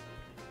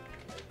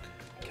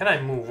 Can I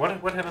move?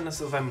 What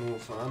happens if I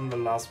move? I'm the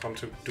last one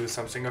to do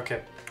something.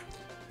 Okay.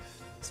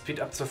 Speed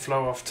up the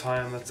flow of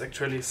time. That's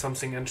actually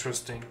something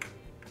interesting.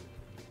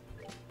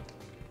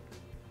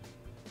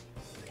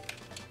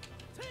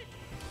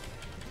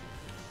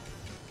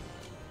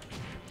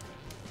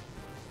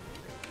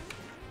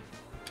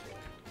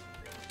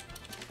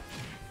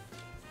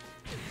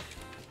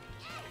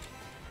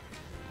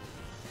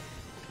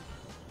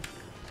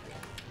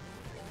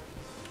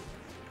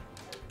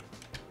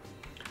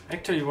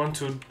 Actually, you want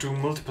to do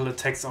multiple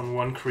attacks on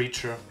one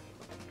creature.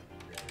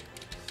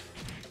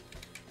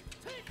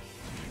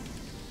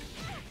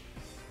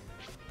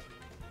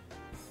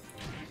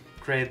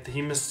 Great,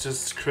 he missed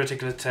just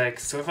critical attack.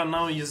 So if I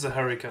now use a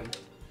hurricane.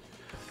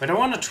 But I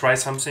want to try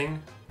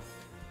something.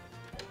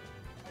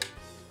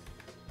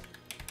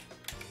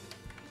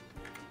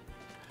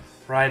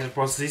 Right, it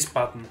was this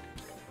button.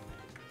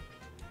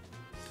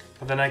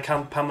 But then I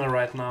can't pummel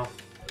right now.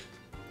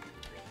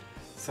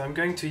 So I'm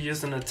going to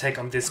use an attack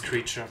on this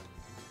creature.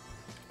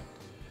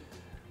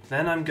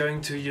 Then I'm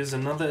going to use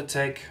another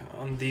attack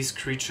on this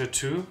creature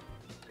too.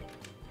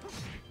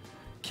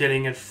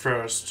 Killing it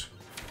first.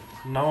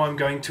 Now I'm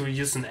going to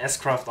use an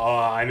S-Craft. Oh,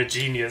 I'm a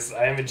genius.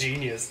 I am a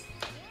genius.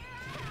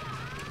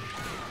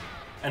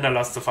 And I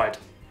lost the fight.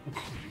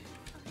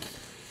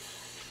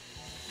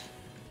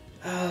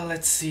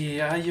 Let's see,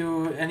 are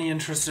you any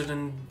interested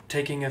in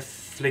taking a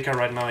flicker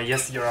right now?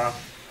 Yes, you are.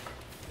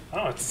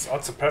 Oh, it's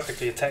also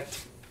perfectly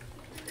attacked.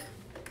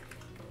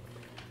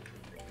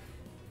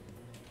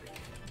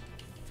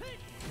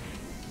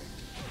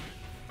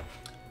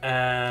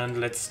 And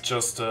let's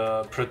just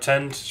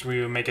pretend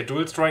we make a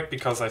dual strike,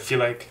 because I feel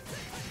like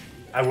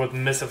I would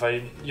miss if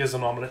I use a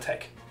normal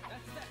attack.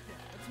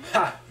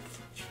 Ha!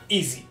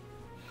 Easy.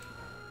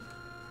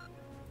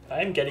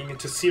 I'm getting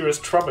into serious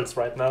troubles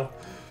right now.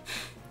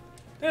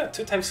 Yeah,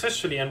 2 times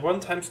fistfully and 1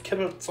 times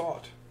kibbled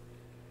sword.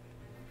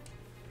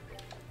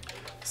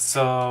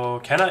 So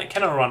can I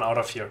run out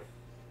of here?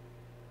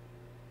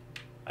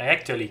 I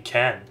actually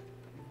can.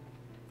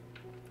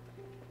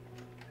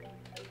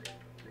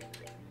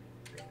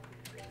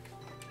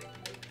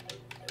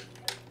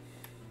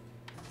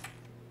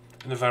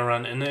 And if I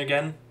run in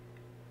again,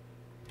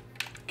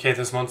 okay,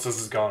 this monster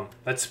is gone.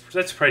 That's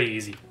pretty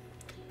easy.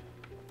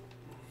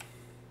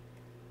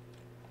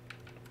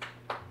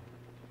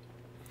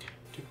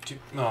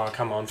 Oh,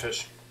 come on,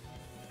 fish.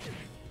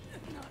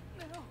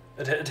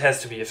 It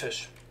has to be a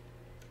fish.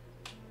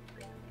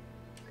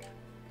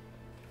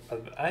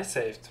 But I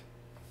saved.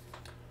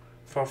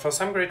 For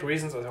some great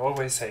reasons, I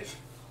always save.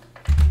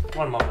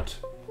 One moment.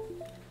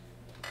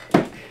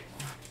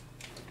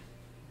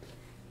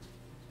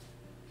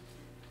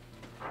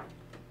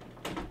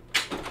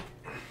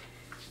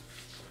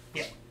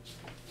 Yeah.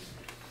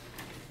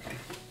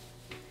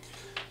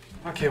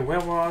 Okay, where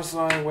was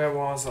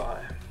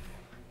I?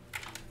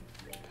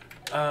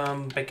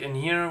 Back in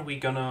here, we're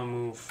gonna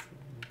move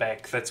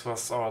back. That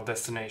was our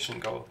destination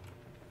goal.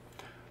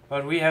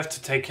 But we have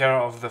to take care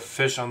of the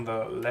fish on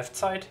the left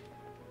side.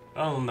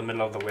 Oh, in the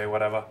middle of the way,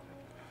 whatever.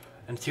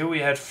 And here we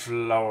had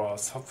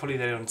flowers. Hopefully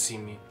they don't see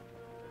me.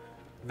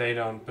 They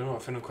don't. Bin nur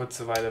für eine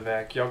kurze Weile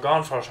weg. You're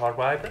gone for a short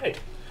while. Great.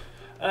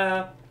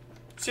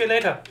 See you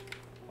later.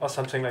 Or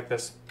something like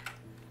this.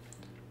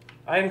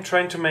 I'm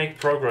trying to make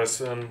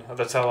progress in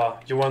the tower.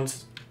 You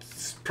won't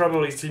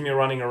probably see me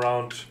running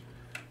around.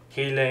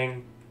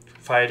 Healing,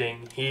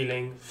 fighting,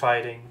 healing,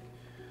 fighting.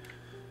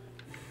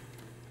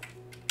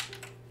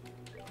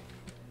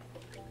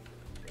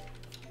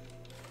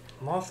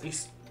 North,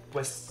 east,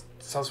 west,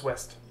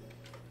 southwest.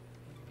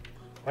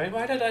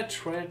 Why did I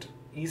tread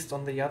east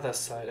on the other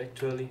side,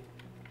 actually?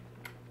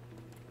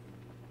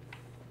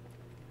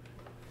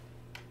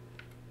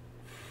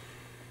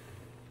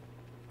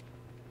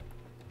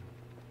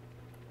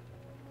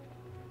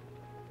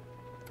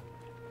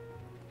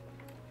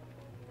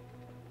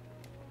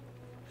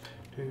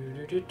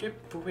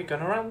 We're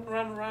gonna run.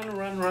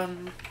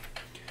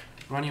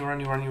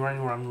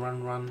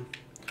 Run.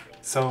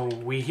 So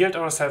we healed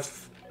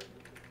ourselves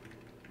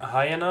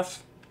high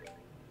enough.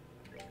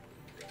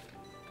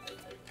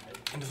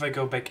 And if I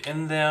go back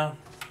in there,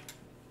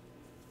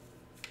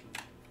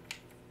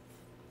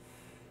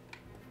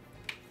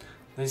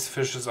 these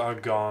fishes are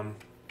gone.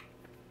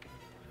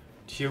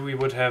 Here we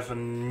would have a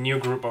new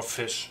group of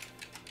fish.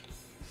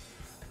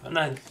 And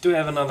I do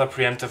have another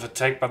preemptive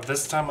attack, but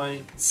this time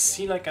I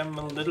see like I'm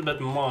a little bit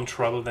more in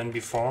trouble than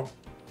before.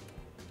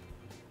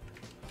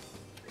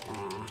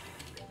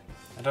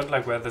 I don't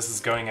like where this is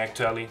going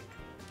actually.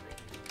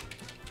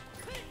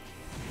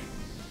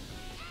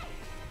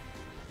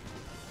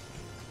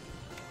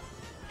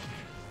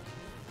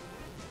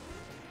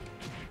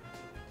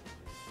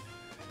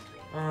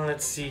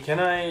 Let's see, can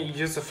I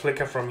use a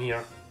flicker from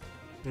here?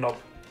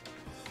 Nope.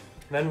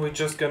 Then we're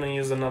just gonna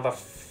use another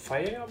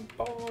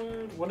fireball.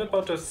 What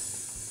about a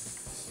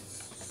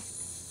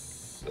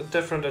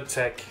different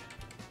attack?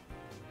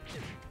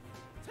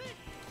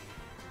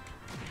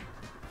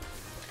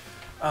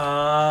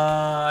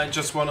 I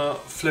just wanna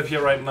flip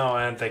here right now,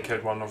 and they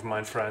killed one of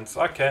my friends.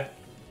 Okay.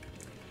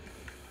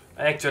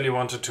 I actually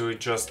wanted to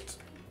just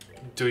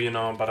do, you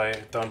know, but I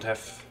don't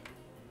have...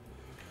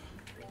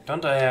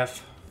 Don't I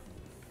have...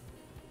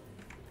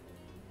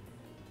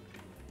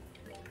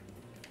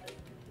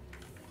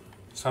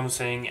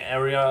 something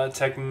area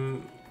attack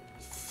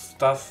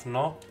stuff?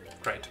 No?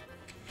 Great.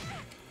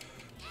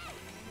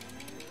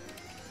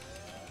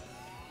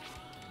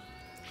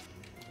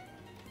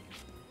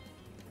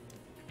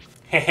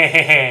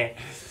 Hehehe.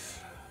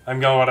 I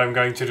know what I'm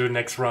going to do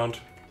next round.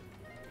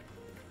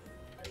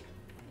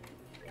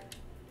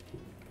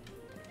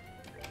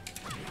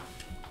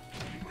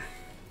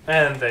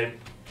 And they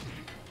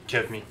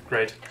killed me.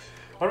 Great.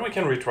 Well, we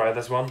can retry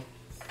this one.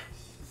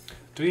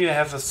 Do you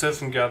have a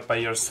Sylphan Guard by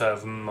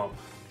yourself? No.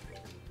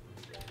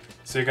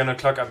 So you're gonna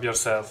clog up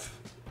yourself.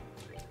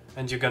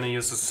 And you're gonna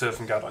use the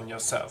Sylphan Guard on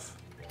yourself.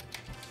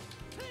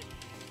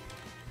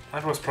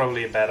 That was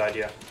probably a bad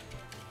idea.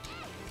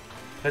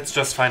 Let's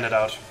just find it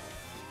out.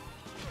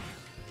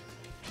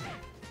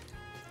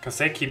 Because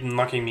they keep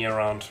knocking me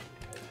around.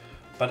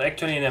 But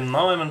actually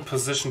now I'm in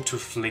position to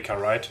flicker,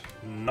 right?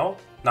 No?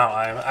 Now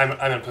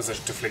I'm in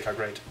position to flicker,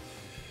 great.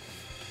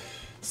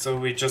 So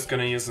we're just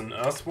gonna use an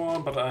Earth War,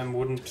 but I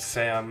wouldn't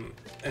say I'm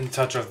in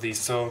touch of these,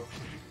 so...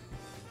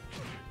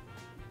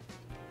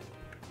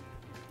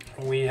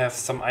 We have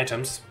some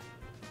items.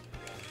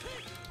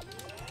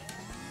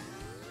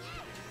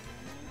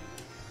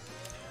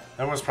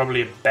 That was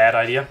probably a bad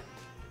idea.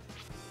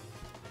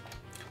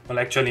 Well,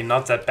 actually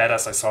not that bad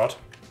as I thought.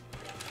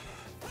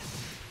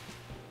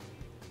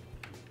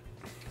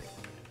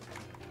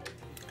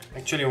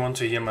 Actually, I want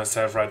to heal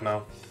myself right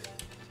now.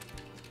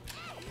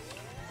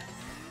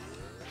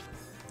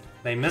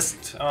 They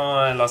missed. Oh,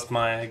 I lost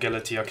my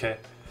agility. Okay,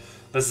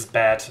 this is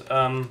bad.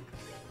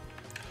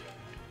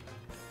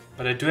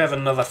 But I do have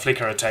another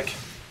flicker attack.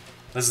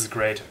 This is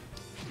great.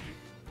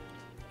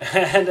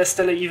 And I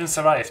still even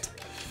survived.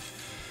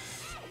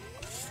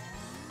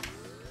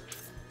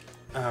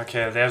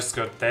 Okay, that's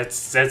good.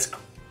 That's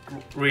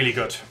really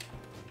good.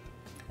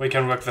 We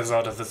can work this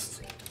out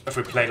if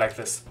we play like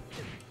this.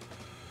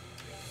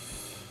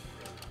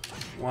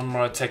 One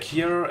more attack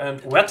here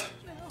and what?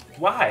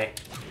 Why?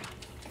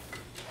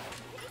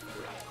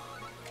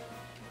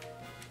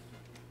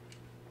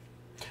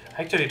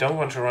 I actually don't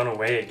want to run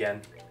away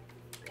again.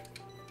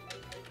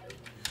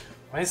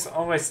 Why is it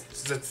always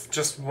that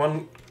just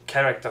one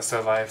character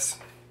survives?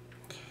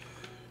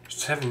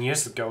 7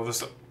 years ago,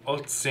 this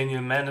old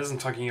senile man isn't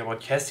talking about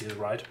Cassidy,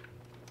 right?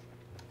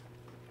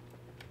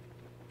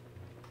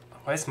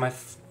 Why is my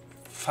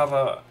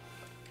father...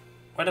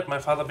 Why did my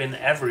father been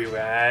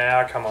everywhere?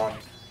 Ah, come on.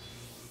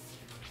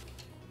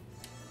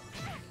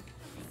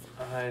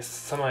 I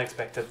somehow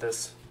expected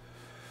this.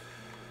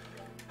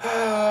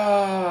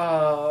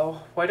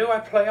 Why do I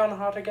play on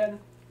hard again?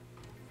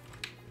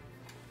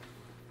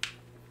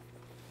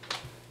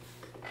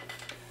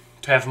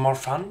 To have more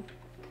fun?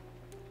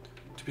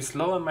 To be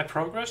slow in my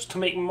progress? To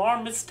make more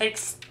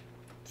mistakes?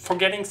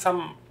 Forgetting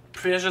some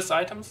precious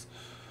items?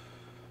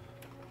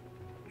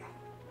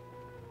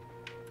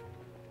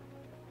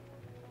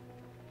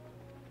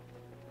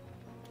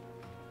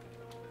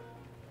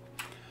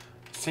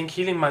 I think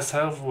healing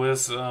myself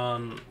with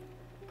an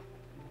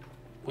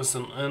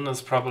inn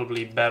is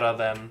probably better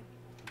than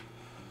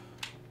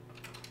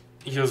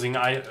using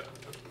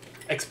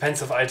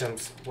expensive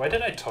items. Why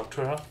did I talk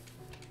to her?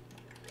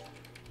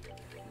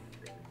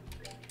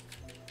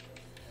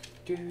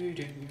 Do do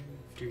do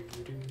do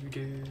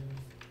do.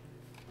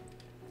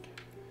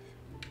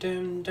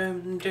 Dum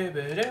dum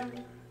dum.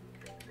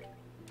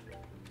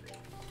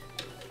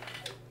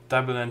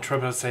 Double and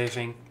triple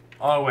saving,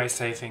 always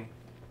saving.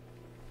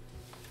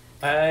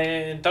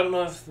 I don't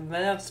know if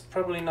that's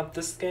probably not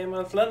this game.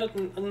 I've learned it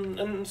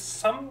in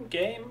some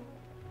game.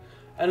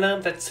 I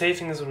learned that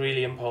saving is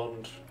really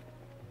important.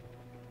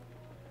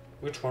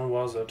 Which one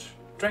was it?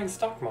 Dragon's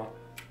Dogma.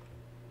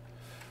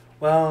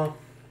 Well,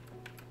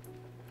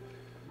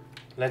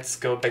 let's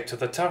go back to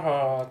the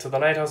tower, to the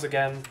lighthouse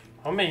again.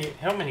 How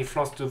many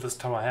floors do this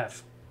tower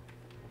have?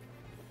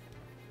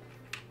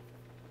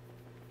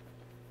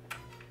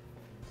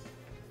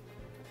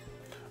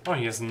 Oh,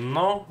 he has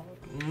no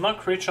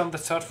creature on the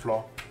third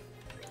floor.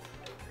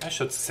 I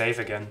should save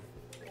again.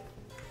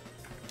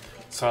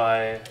 So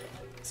I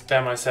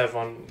spare myself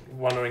on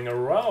wandering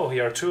around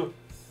here too.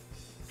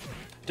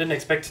 Didn't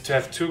expect to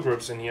have 2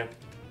 groups in here.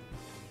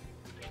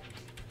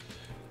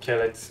 Okay,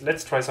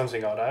 let's try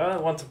something out. I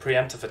want a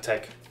preemptive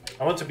attack.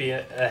 I want to be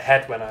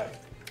ahead when I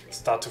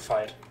start to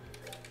fight.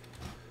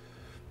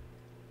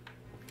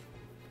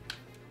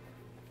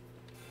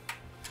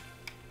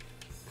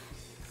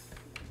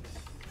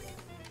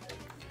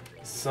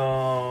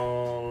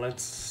 So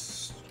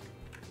let's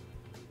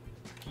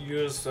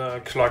use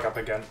Clog Up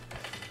again.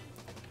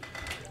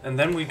 And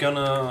then we're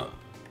gonna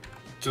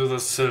do the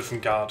Sylvan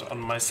Guard on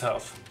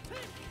myself.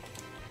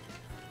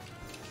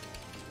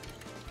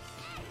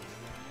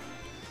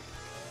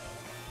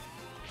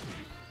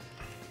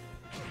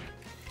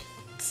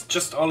 It's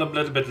just all a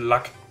little bit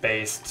luck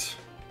based.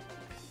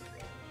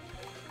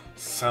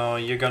 So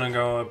you're gonna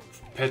go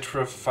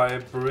Petrify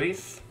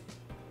Breathe.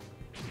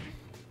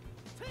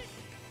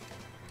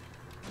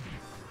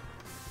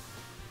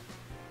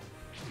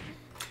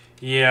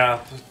 Yeah,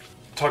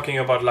 talking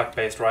about luck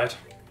based, right?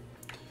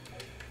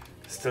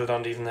 Still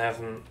don't even have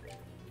an...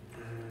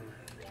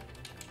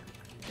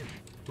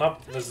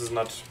 Nope, this is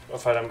not a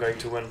fight I'm going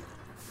to win.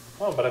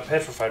 Oh, but I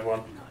petrified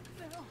one.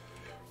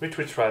 We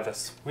try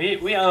this.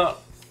 We have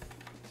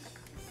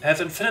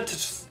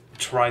infinite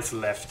tries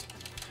left.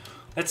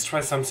 Let's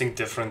try something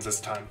different this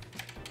time.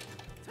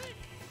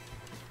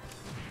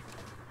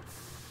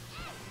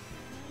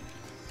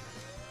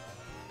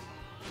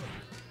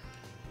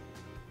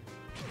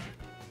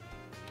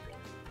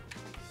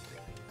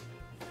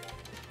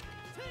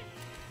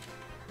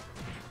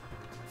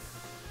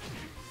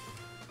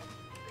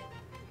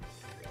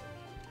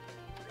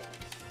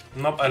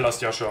 Nope, I lost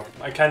Joshua.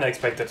 I kinda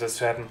expected this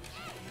to happen.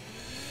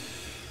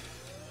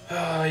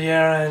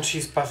 Yeah, and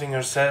she's buffing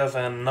herself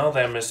and now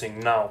they're missing.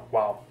 Now,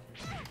 wow.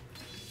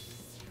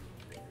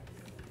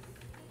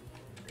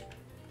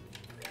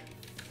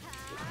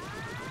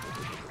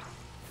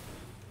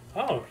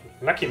 Oh,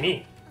 lucky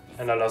me.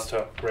 And I lost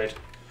her. Great.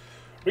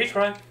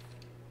 Retry.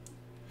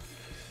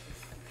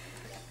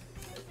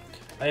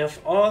 I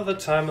have all the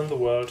time in the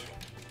world.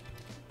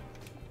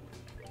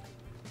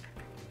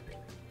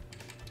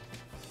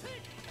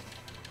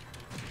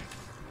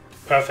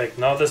 Perfect,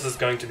 now this is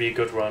going to be a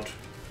good round.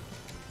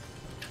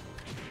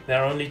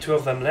 There are only 2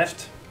 of them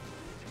left.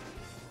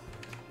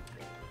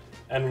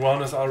 And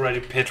 1 is already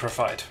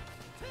petrified.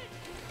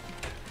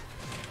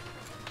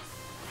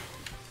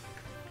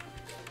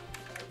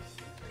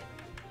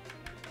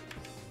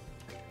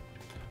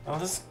 Well,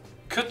 this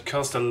could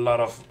cost a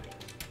lot of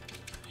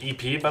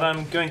EP, but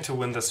I'm going to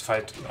win this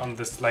fight on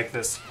this like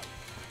this.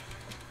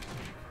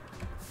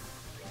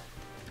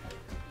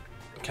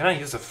 Can I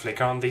use a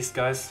flicker on these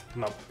guys?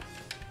 Nope.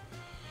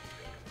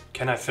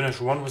 Can I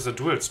finish one with a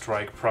dual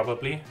strike?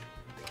 Probably.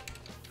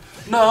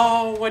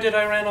 No! Why did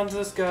I ran onto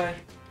this guy?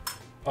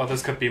 Oh,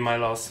 this could be my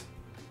loss.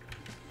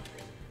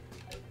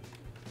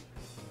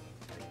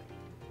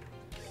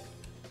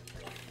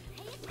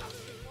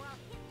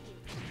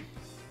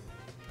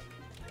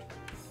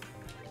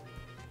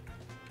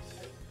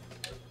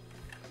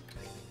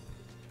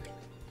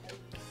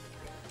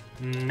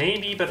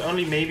 Maybe, but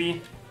only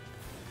maybe,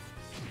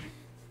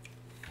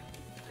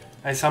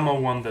 I somehow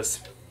won this.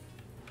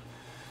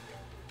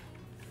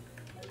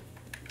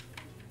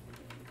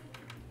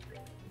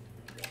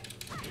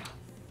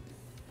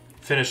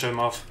 Finish him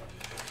off.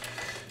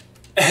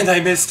 And I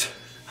missed.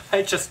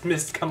 I just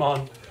missed, come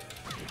on.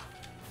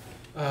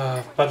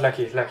 But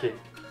lucky.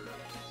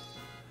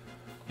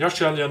 You're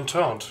surely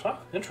untaunt. Huh?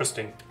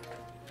 Interesting.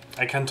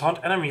 I can taunt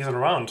enemies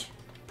around,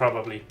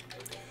 probably.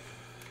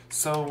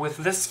 So with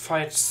this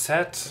fight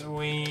set,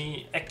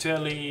 we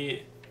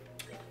actually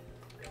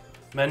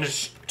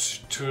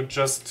managed to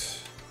just...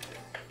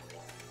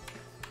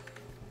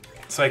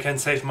 So I can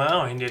save my...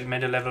 Oh, he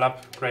made a level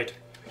up. Great.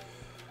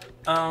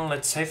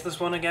 Let's save this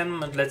one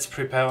again and let's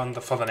prepare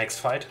for the next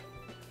fight.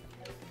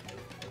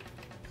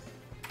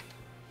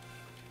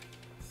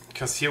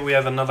 Because here we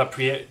have another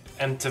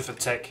preemptive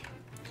attack.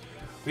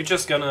 We're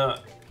just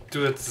gonna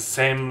do it the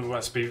same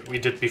as we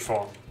did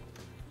before.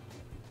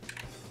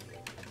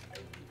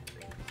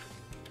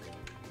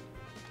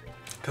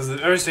 Because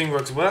everything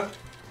works well.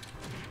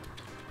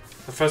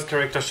 The first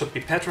character should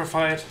be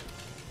petrified,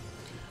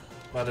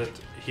 but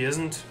he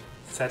isn't,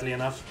 sadly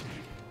enough.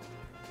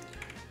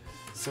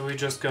 So we're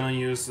just gonna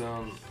use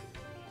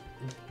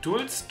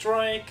dual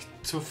strike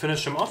to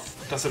finish him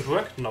off. Does it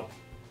work? Nope.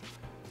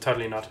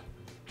 Totally not.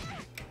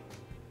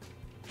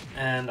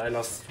 And I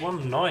lost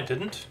one. No, I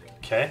didn't.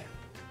 Okay.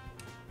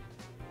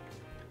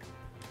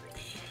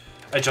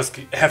 I just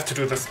have to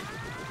do this.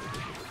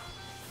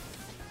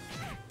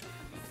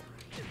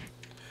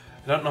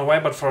 I don't know why,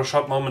 but for a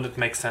short moment it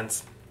makes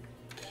sense.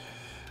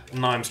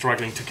 Now I'm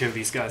struggling to kill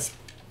these guys.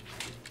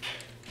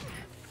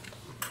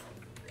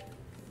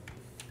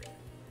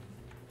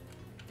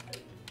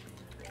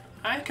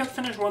 I can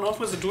finish one off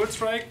with a dual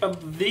strike,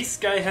 but this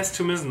guy has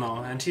to miss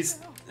now, and he's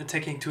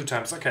attacking 2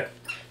 times. Okay.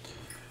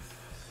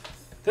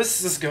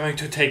 This is going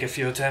to take a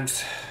few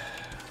attempts.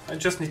 I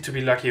just need to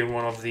be lucky in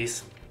one of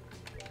these.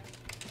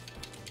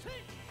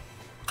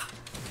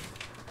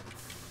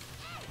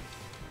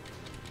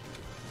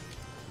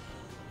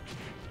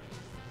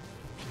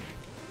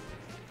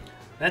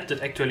 That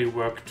did actually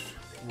worked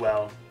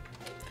well.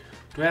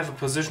 Do I have a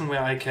position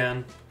where I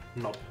can?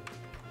 Nope.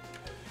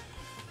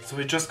 So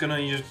we're just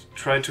gonna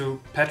try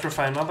to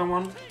petrify another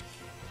one.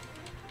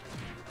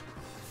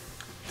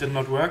 Did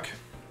not work.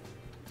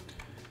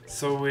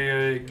 So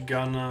we're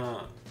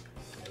gonna...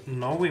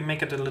 No, we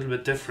make it a little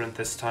bit different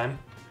this time.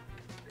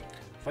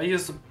 If I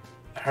use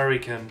a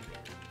hurricane...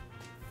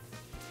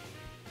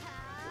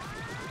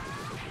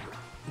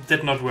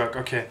 Did not work,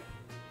 okay.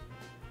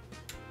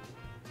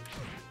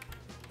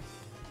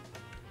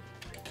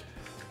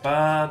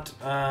 But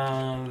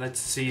let's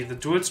see, the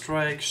dual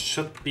strike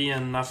should be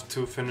enough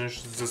to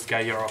finish this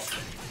guy here off.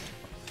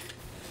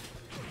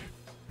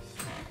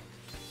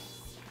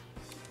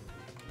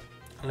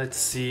 Let's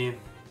see.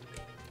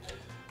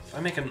 If I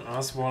make an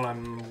earth wall, I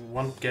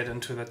won't get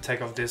into the attack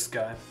of this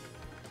guy.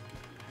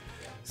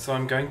 So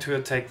I'm going to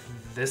attack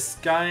this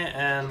guy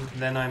and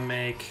then I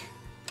make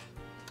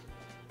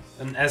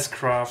an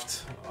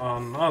S-craft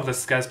on... Oh,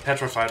 this guy's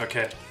petrified,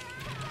 okay.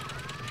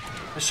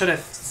 I should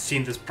have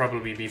seen this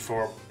probably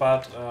before,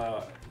 but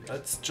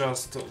let's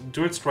just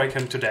dual strike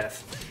him to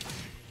death.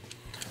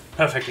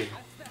 Perfectly.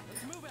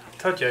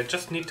 Told you, I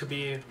just need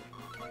to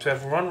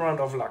have 1 round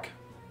of luck.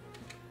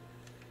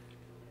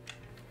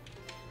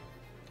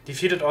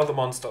 Defeated all the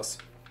monsters.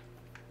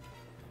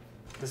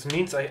 This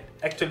means I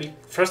actually,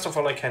 first of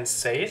all, I can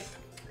save.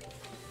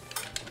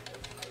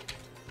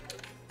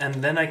 And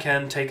then I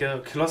can take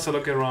a closer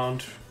look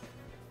around.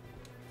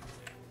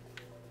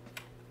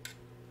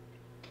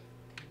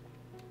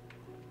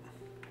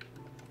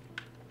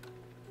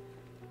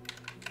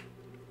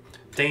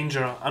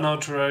 Danger,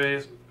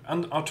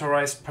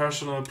 unauthorized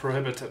personnel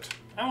prohibited.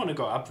 I want to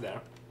go up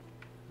there.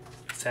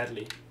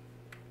 Sadly.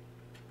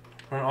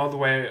 Run all the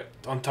way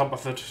on top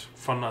of it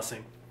for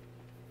nothing.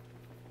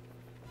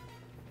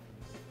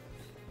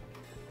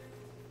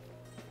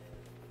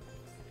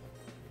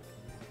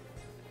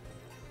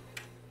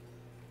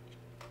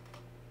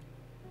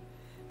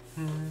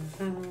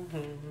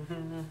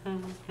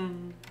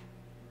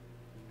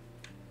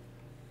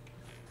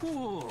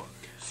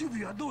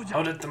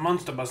 How did the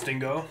monster busting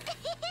go?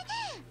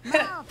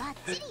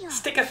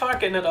 Stick a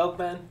fork in it, old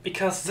man,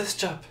 because this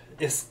job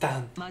is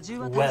done. Well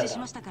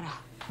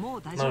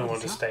done. Now I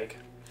want a steak.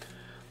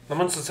 The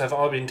monsters have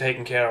all been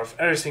taken care of.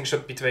 Everything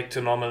should be back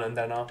to normal in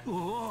there now.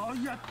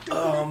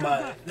 Oh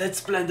my, that's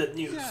splendid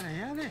news.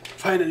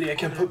 Finally I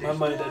can put my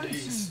mind at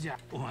ease.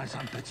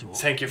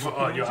 Thank you for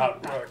all your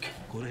hard work.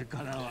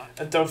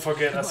 And don't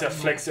forget as you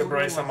flex your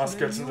bracer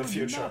muscles in the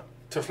future.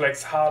 To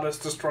flex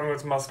hardest, the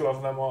strongest muscle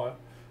of them all.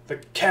 The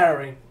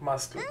carrying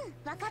muscle.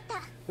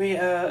 We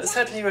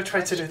certainly will try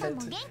to do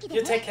that.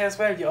 You take care as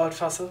well, you old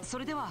fossil.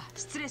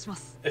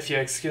 If you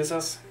excuse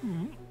us.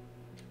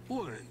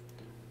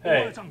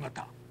 Hey.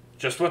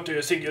 Just what do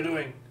you think you're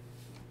doing?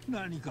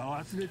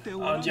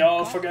 Aren't you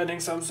all forgetting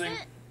something?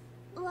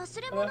 I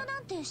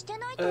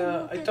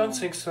don't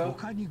think so.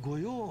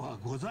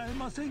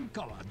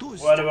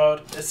 What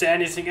about, is there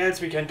anything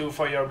else we can do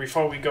for you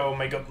before we go,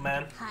 my good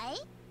man?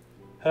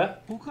 Huh?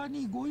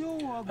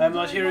 I'm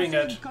not hearing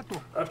it.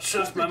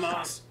 Adjust my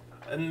mouth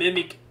and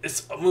mimic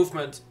its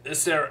movement.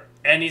 Is there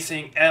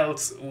anything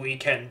else we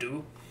can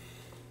do?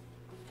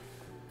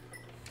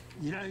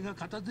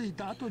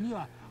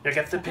 You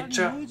get the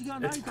picture?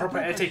 It's proper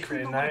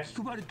etiquette, right?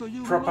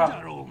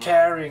 Proper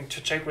caring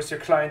to check with your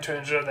client to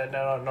ensure that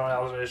there are no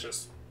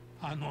outrages.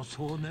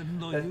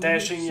 That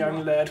dashing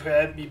young lad who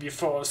helped me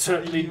before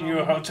certainly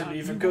knew how to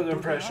leave a good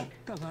impression.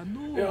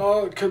 We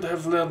all could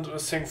have learned a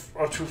thing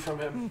or two from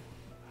him.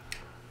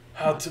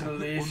 Hard to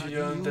believe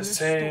you're in the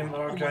same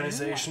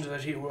organization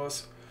that he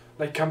was.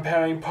 Like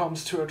comparing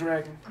palms to a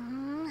dragon.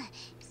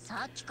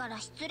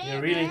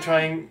 You're really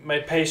trying my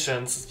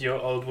patience, you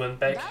old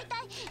windbag.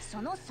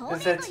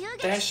 If that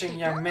dashing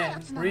young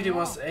man really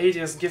was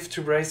Adia's gift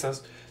to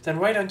bracers, then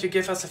why don't you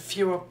give us a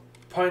few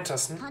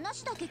pointers?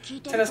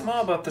 Tell us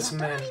more about this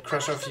man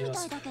crush of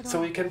yours,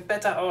 so we can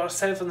better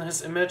ourselves in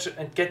his image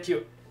and get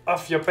you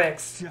off your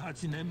backs.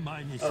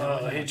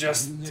 He's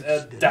just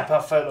a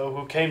dapper fellow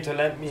who came to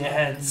lend me a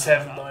hand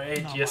 7 or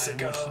 8 years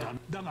ago.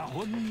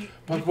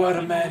 But what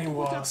a man he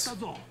was.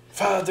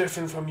 Far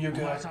different from you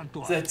guys,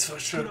 that's for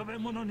sure.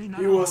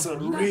 He was a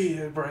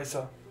real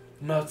bracer,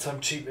 not some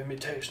cheap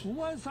imitation.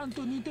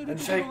 In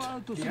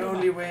fact, the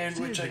only way in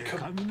which I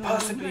could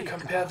possibly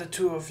compare the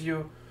two of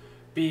you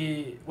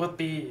would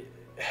be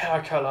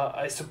hair color,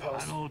 I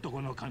suppose.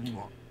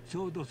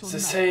 The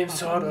same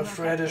sort of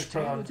reddish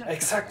brown,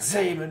 exact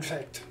same in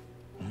fact.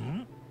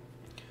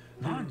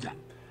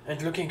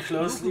 And looking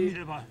closely,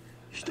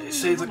 they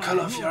say the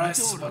color of your eyes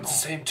is about the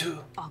same too.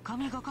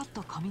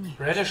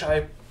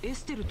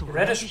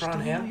 Reddish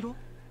brown hair,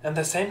 and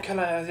the same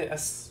color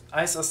as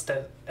eyes as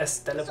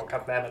Stella.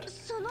 Damn it.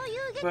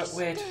 But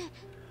wait,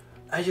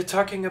 are you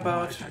talking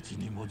about?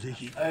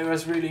 I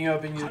was really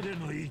hoping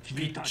you'd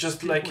be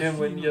just like him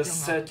when you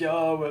said you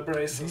all were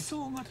braces.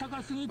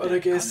 But I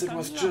guess it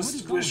was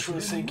just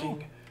wishful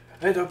thinking.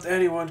 I hoped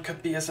anyone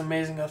could be as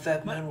amazing as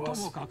that man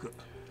was.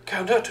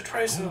 Count out to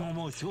Tracer.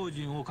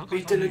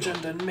 Be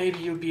diligent and maybe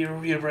you'll be a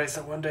real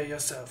bracer one day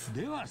yourself.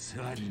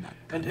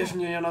 And if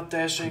you're not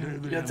dashing,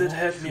 you did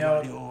help me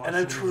out, and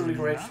I'm truly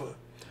grateful.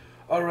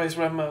 Always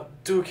remember,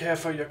 do care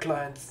for your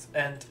clients,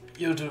 and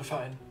you'll do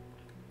fine.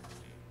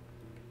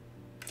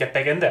 Get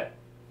back in there,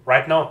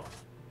 right now.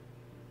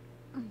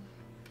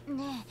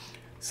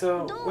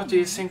 So, what do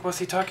you think was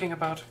he talking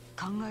about?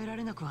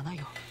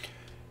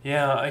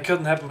 Yeah, I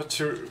couldn't help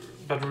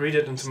but read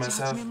it into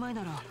myself.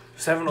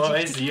 7 or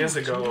 8 years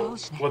ago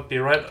would be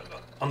right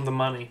on the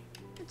money.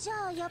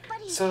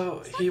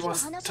 So he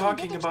was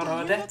talking about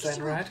our debt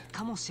then, right?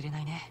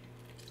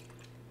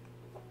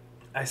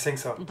 I think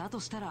so.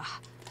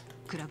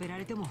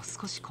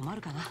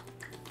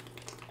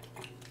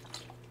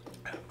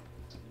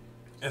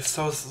 If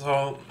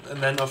so,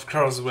 then of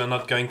course we're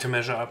not going to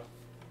measure up.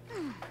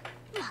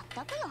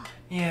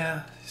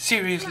 Yeah,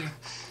 seriously.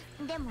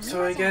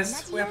 So I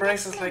guess we're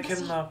braces like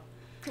him now.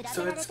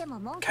 So it's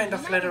kind of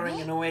flattering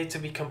in a way to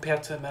be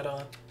compared to him at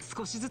all.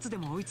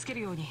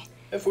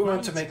 If we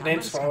want to make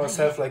names for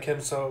ourselves like him,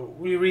 so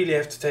we really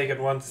have to take it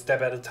one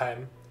step at a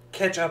time.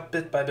 Catch up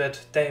bit by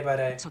bit, day by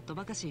day.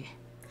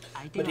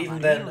 But even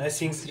then, I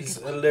think he's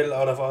a little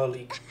out of our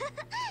league.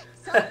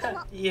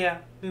 Yeah,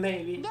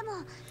 maybe.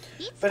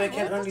 But I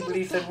can only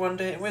believe that one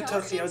day we're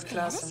totally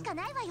outclass him.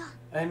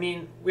 I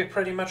mean, we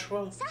pretty much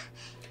will.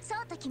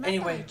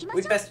 Anyway,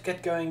 we best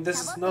get going.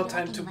 This is no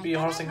time to be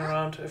horsing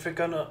around. If we're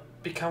gonna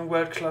become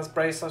world-class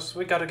bracers,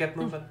 we gotta get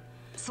moving.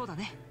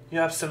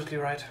 You're absolutely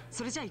right.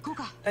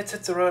 Let's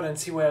hit the road and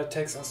see where it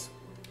takes us.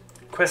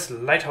 Quest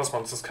Lighthouse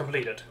Monsters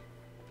completed.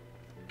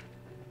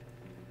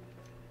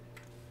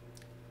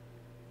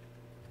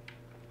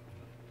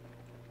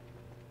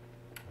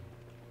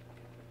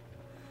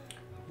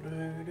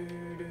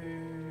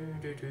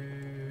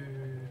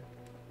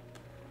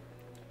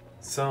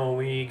 So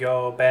we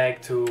go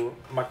back to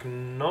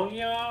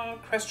Magnolia,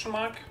 question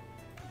mark?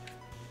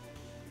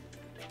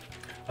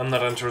 I'm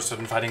not interested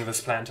in fighting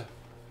this plant.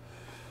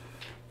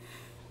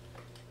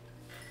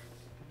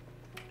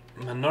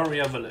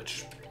 Magnolia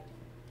Village.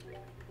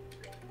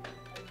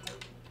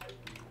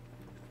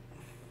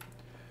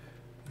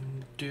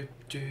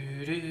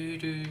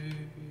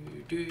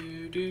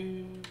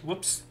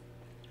 Whoops.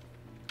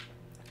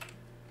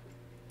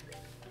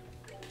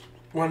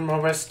 One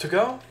more rest to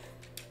go.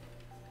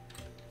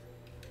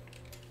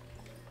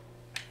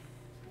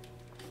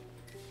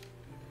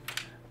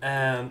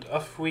 And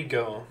off we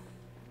go.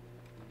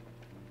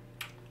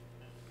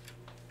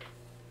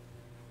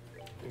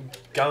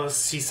 Gallus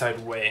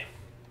Seaside Way.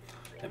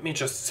 Let me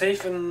just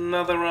save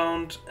another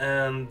round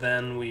and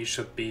then we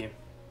should be...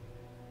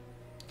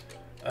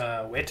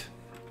 wait.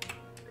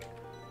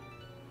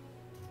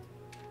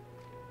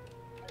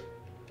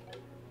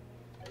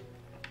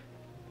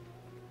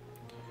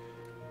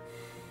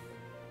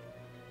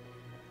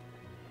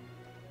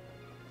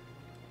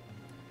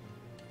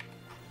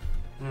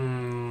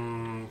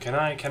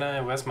 Can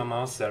I, where's my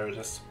mouse? There it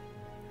is.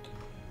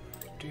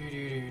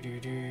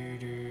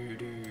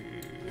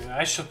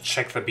 I should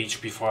check the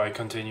beach before I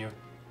continue.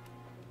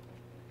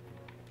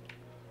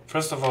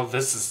 First of all,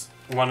 this is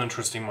one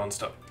interesting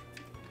monster.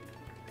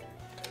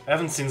 I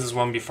haven't seen this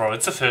one before.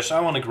 It's a fish,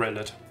 I want to grill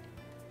it.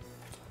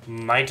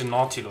 Night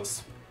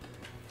Nautilus.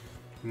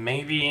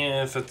 Maybe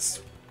if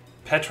it's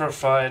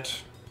petrified,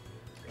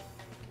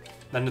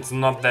 then it's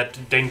not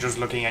that dangerous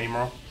looking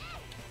anymore.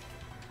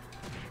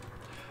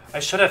 I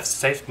should have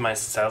saved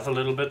myself a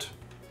little bit.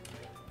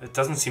 It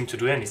doesn't seem to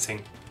do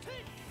anything.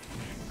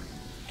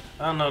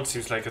 Oh no, it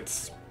seems like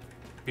it's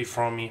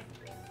before me.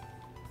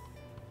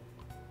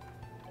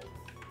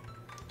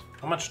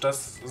 How much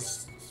does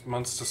this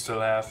monster still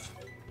have?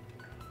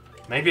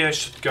 Maybe I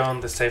should go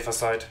on the safer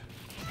side.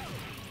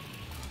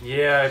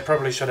 Yeah, I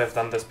probably should have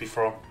done this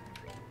before.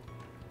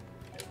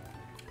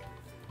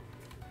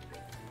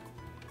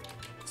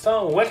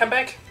 So, welcome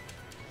back!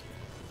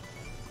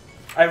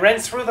 I ran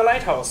through the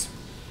lighthouse.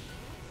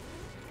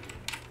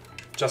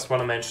 Just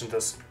want to mention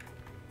this.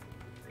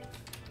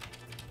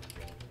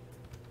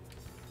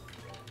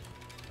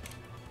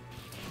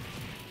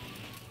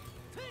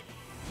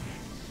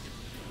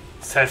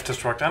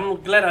 Self-destruct.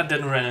 I'm glad I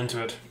didn't run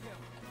into it.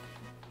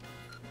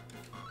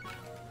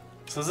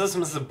 So this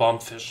is the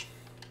bombfish.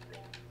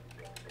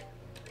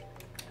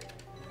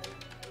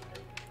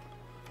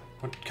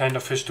 What kind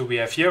of fish do we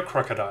have here?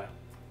 Crocodile.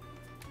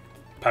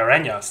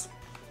 Piranhas.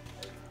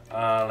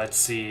 Let's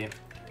see.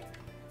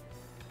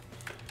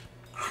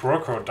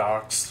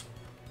 Crocodiles.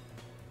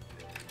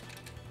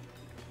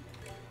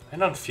 I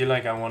don't feel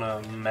like I want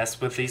to mess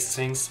with these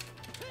things.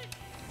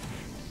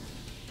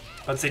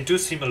 But they do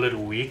seem a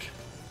little weak.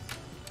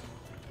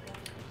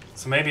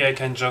 So maybe I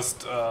can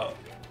just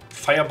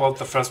firebolt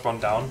the first one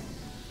down.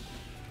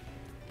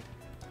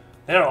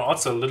 They are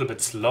also a little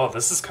bit slow.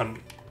 This is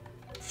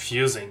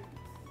confusing.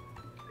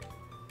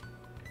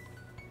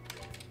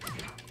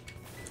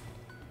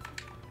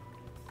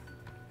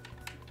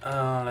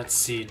 Let's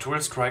see,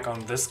 Dual Strike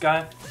on this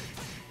guy.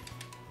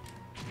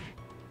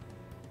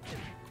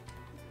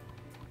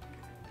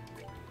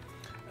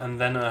 And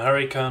then a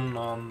Hurricane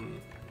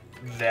on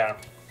there.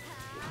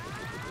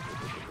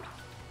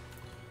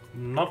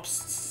 Nope,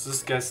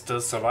 this guy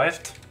still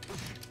survived.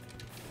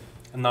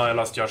 And now I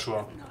lost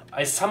Joshua.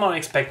 I somehow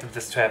expected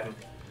this to happen.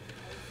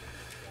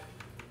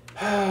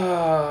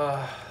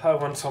 I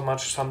want so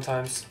much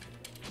sometimes.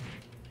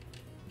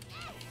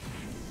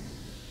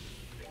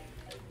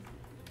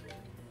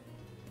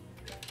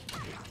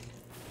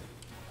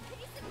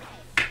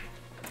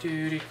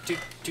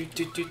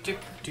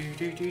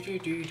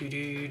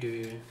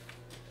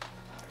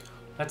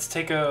 Let's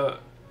take a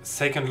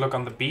second look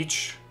on the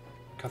beach,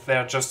 because they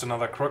are just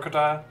another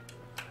crocodile.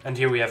 And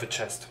here we have a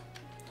chest.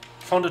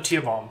 Found a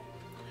tear bomb.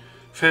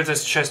 Fill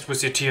this chest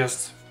with your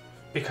tears,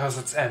 because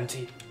it's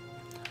empty.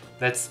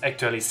 That's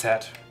actually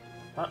sad.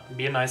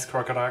 Be a nice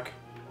crocodile.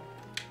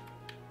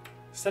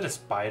 Is that a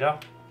spider?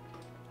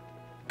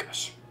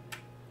 Gosh.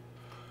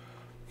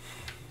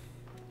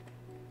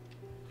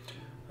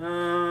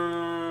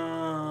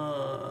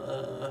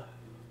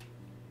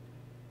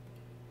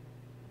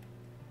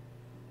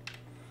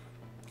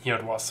 Here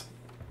it was.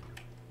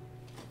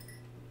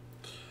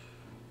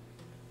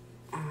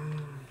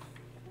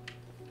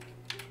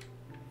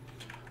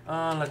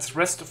 Let's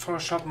rest for a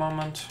short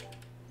moment.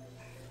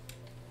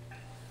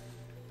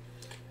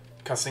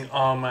 Causing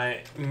all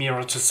my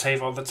mirror to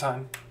save all the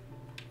time.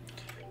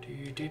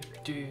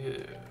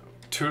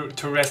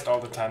 To rest all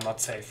the time, not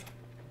save.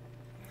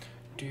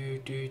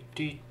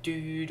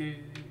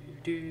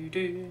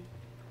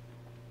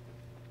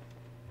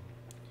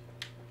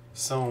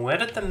 So where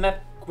did the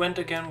map went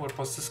again? What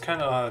was this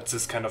kind of? Oh, it's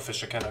this kind of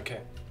fish again.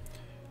 Okay.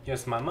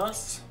 Here's my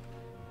mask.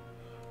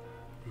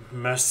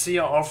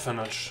 Mercia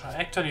Orphanage.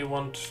 I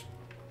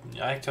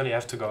actually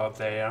have to go up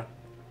there. Yeah.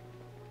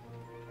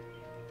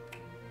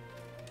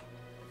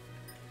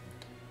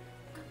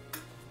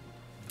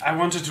 I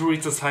wanted to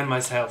read the sign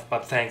myself,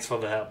 but thanks for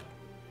the help.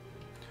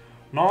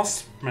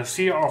 North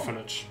Mercia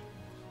Orphanage.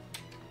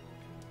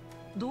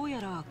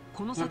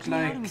 Look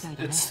like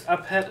it's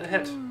up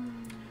ahead.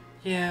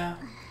 Yeah.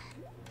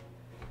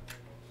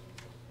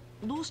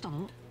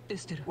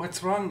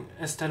 What's wrong,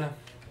 Estella?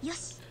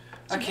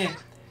 Okay,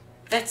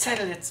 let's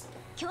settle it.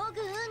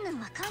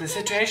 The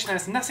situation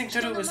has nothing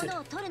to do with it.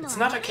 It's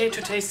not okay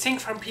to take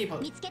things from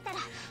people.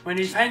 When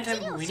we find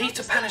him, we need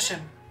to punish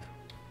him.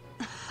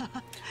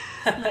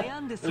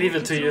 Leave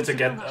it to you to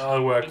get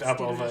all worked up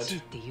over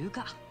it.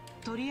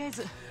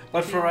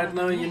 But for right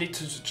now, you need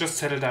to just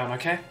settle down,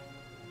 okay?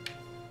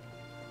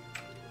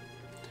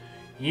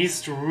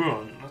 East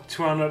Ruin,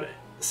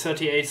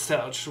 238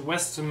 Selch.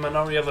 West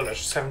Manoria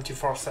Village,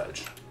 74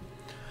 Selch.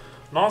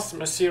 North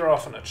Messir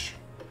Orphanage.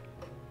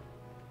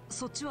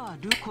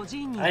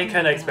 I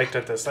kinda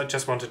expected this, I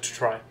just wanted to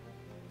try.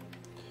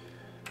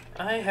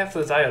 I have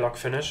the dialogue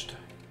finished,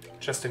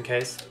 just in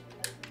case.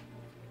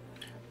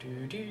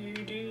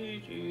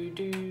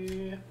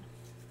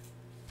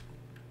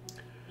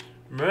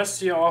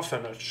 Mercy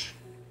Orphanage.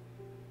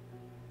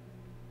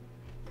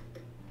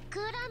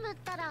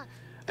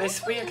 I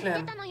swear,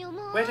 Clem,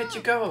 where did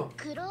you go?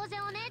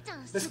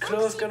 Miss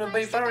Chloe's gonna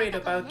be worried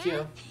about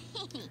you.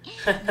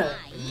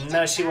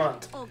 No, she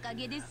won't.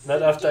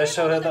 Not after I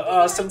show her the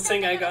awesome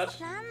thing I got.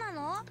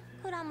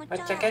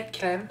 What'd you get,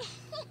 Clem?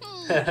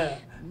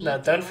 No,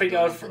 don't freak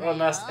out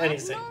on us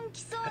anything.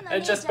 I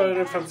just borrowed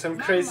it from some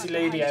crazy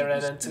lady I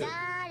ran into.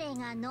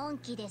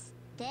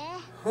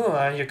 Who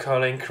are you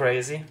calling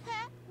crazy?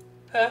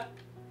 Huh?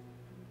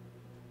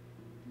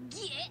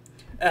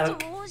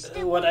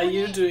 What are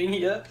you doing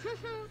here?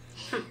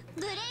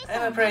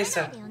 I'm a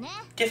bracer.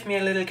 Give me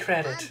a little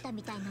credit.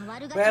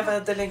 Wherever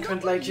a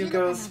delinquent like you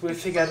goes, we'll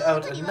figure it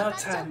out in no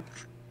time.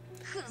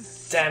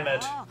 Damn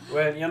it.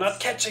 Well, you're not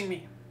catching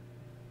me.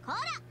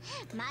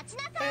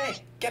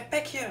 Hey, get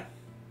back here.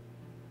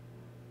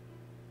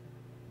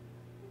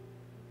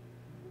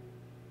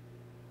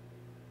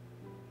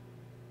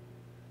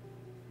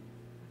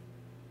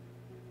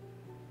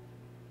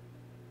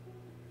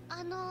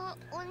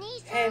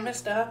 Hey,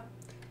 mister.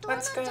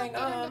 What's going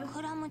on?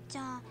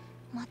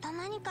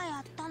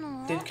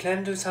 Did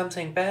Clem do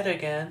something bad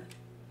again?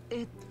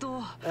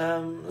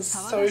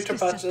 Sorry to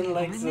butt in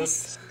like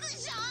this.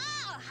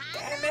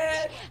 Damn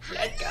it!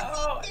 Let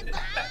go!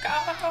 Let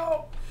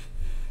go!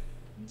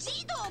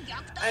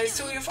 I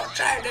sue you for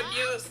child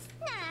abuse!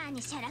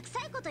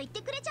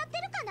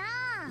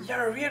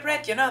 You're a real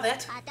rat, you know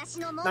that?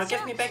 Now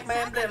give me back my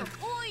emblem.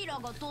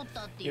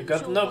 You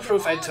got no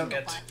proof I took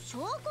it.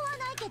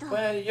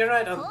 Well, you're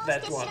right on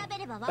that one.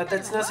 But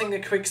that's nothing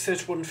a quick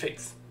search wouldn't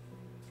fix.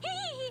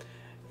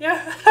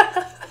 Yeah.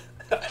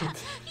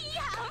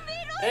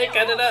 Hey,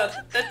 cut it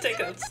out. That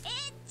tickles.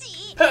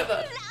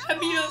 Pervert.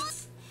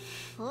 Abuse.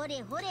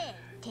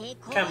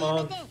 Come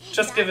on.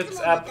 Just give it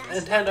up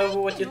and hand over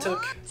what you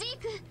took.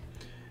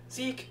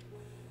 Zeke.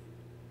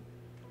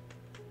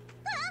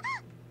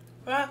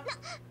 What?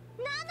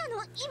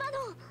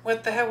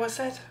 What the hell was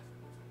that?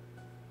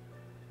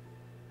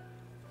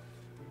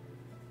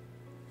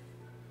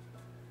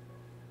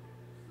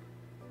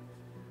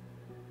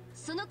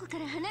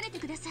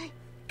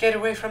 Get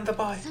away from the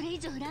boy.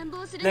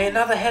 Lay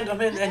another hand on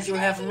him and you'll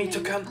have me to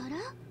come.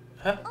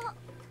 Huh?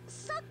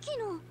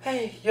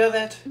 Hey, you're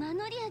that.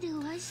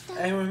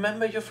 I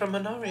remember you from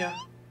Manoria.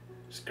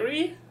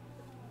 Scree?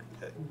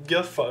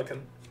 You're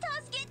fucking.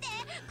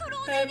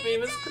 Help me,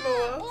 Miss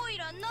Chloe.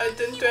 I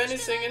didn't do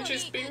anything and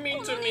she's being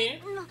mean to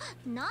me.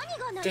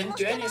 Didn't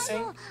do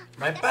anything?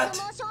 My butt.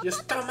 You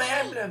stole my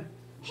emblem.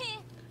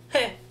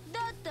 Hey.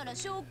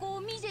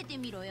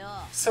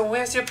 So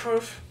where's your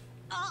proof?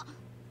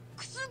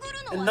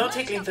 And no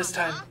tickling this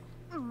time.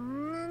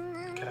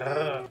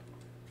 Grrr.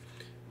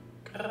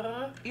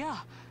 Grrr.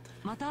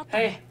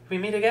 Hey, we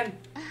meet again.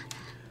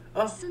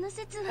 Oh,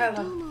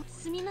 hello.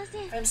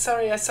 I'm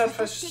sorry, I thought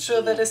for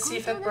sure that a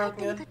thief had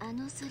broken in.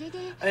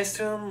 I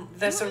assume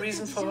there's a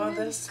reason for all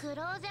this?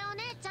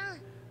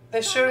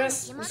 There sure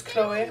is, Miss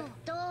Chloe.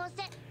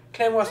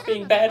 Clem was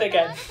being bad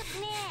again.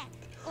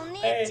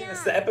 Hey,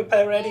 is the apple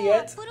pie ready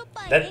yet?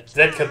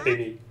 That could be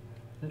me.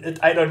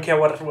 I don't care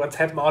what's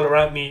happened all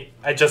around me,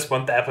 I just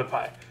want the apple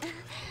pie.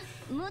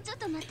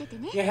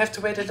 You have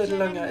to wait a little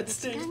longer, it's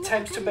still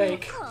time to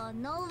bake.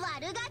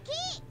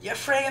 You're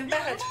friggin'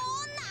 bad!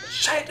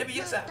 Child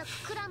abuser!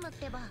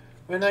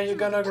 When are you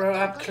gonna grow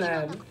up,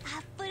 Clem?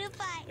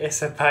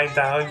 Is it pie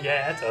down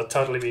yet? Oh,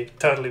 totally me,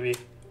 totally me.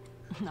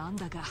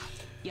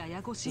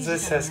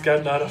 This has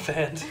gotten out of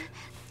hand.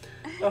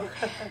 Oh,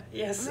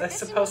 yes, I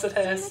suppose it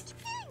has.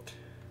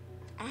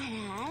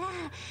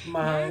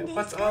 My,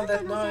 what's all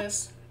that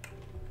noise?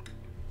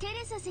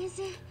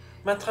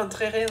 Ma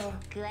Teresa.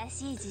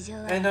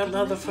 I don't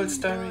know the full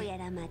story,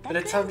 but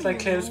it sounds like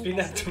Clem's been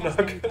up to no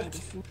good.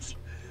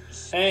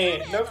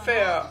 Hey, no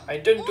fair! I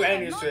didn't do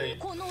anything.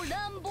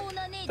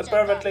 The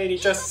pervert lady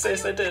just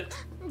says I did.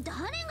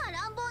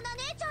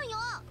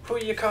 Who are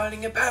you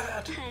calling a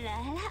pervert?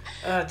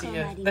 Oh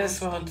dear, this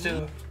won't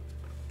do.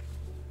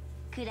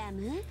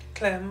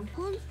 Clem,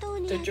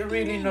 did you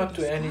really not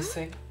do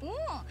anything?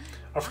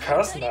 Of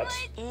course not.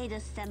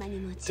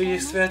 Do you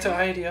swear to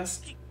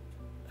ideas?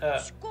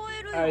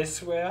 I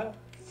swear.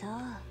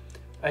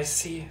 I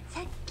see.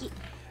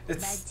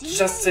 It's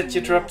just that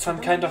you dropped some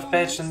kind of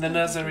badge in the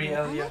nursery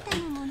earlier.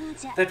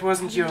 That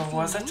wasn't you,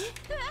 was it?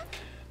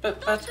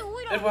 But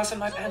it was in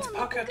my pants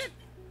pocket.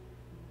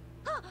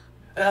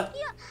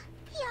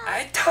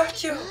 I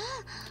told you!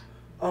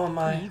 Oh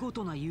my.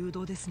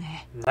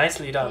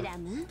 Nicely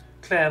done.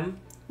 Clem,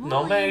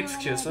 no more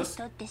excuses.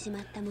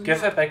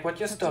 Give her back what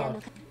you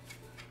stole.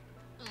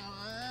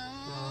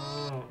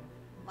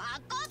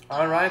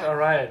 Alright,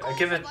 I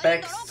give it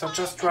back, so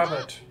just drop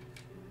it.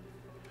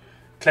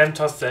 Clem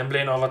tossed the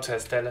emblem over to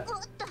Estelle.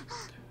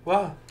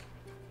 Wow.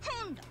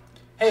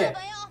 Hey,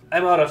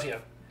 I'm out of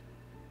here.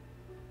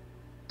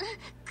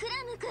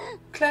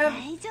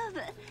 Clem!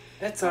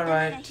 It's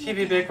alright, he'll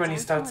be back when he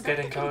starts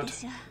getting cold.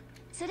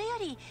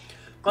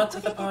 More to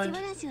the point.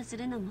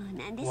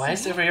 Why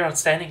is everyone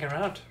standing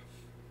around?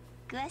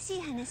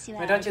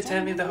 Why don't you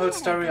tell me the whole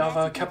story over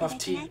a cup of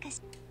tea?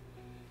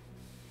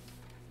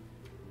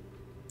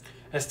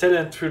 Estelle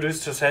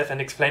introduced herself and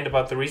explained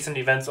about the recent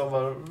events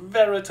over a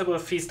veritable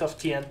feast of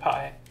tea and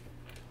pie.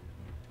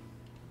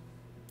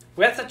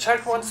 Where's the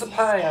child who wants the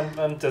pie?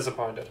 I'm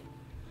disappointed.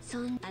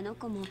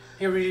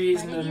 He really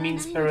isn't a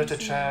mean-spirited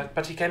child,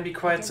 but he can be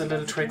quite a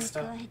little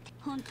trickster.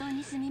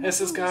 As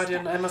his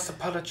guardian, I must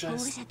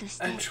apologize.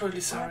 I'm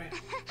truly sorry.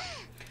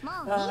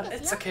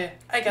 It's okay.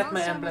 I got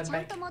my emblem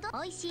back.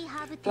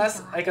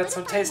 Plus, I got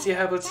some tasty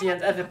herbal tea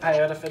and apple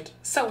pie out of it,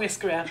 so we're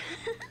square.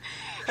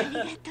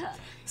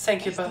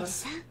 Thank you,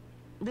 boss.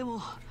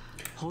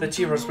 The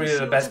tea was really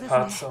the best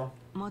part, so.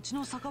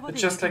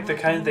 It's just like the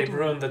kind they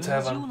brew in the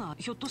tavern.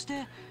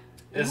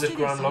 Is it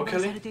grown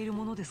locally?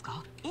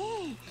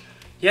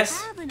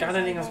 Yes,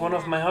 gardening is one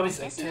of my hobbies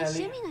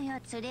actually.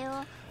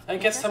 I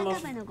get some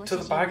of to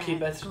the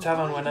barkeep at the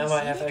tavern whenever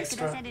I have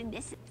extra.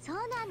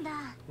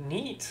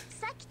 Neat.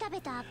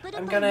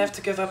 I'm gonna have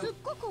to give up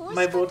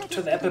my vote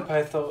to the apple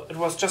pie though. It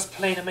was just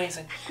plain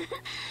amazing.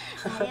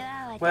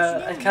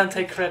 Well, I can't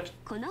take credit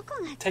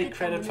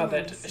for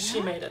that.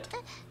 She made it.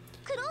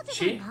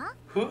 She?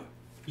 Who?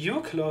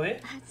 You, Chloe?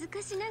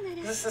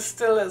 This is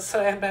still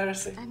so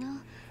embarrassing.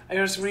 I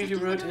was really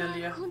rude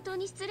earlier.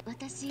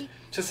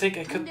 To think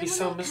I could be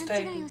so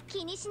mistaken.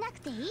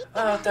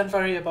 Don't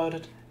worry about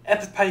it.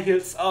 Apple pie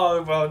heals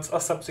all wounds or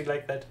something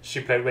like that. She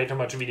played way too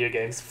much video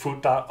games.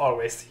 Food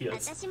always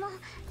heals.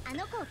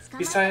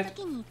 Besides,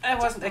 I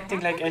wasn't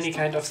acting like any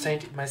kind of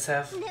saint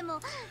myself.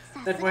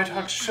 That white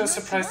hawk sure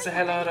surprised the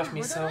hell out of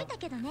me, so...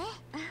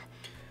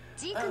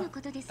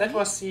 that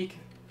was Zeke.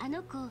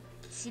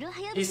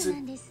 He's a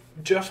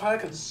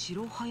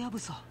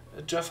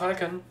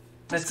Falcon.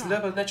 That's a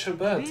little natural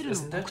bird,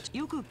 isn't it?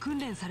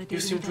 You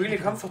seemed really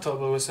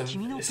comfortable with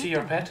him. Is he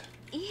your pet?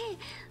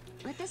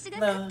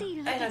 No,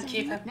 I don't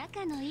keep him.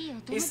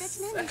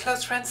 He's a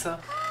close friend, so...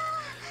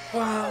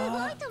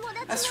 Wow,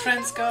 as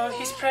friends go,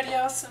 he's pretty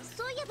awesome.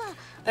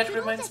 That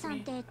reminds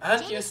me,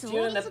 aren't you a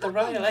student at the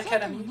Royal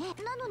Academy?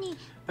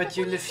 But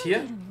you live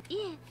here?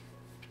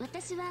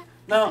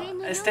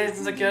 No, I stay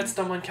in the girls'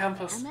 dorm on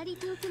campus.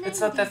 It's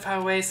not that far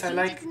away, so I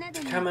like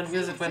to come and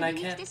visit when I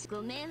can.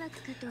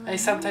 I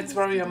sometimes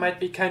worry I might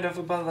be kind of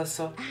a bother,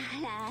 so...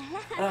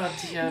 Oh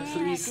dear,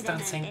 please don't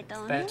think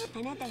that.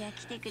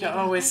 You're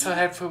always so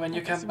helpful when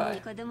you come by.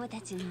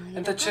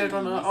 And the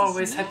children are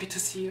always happy to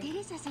see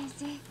you.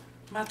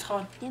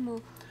 Matron,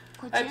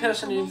 I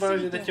personally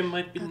worry that you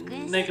might be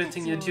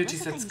neglecting your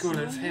duties at school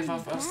in favor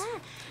of us.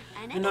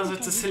 I know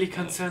that's a silly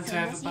concern to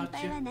have about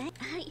you.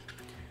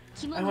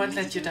 I won't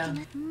let you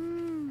down.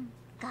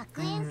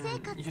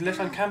 You live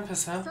on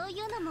campus, huh?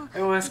 I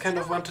always kind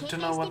of wanted to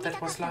know what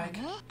that was like.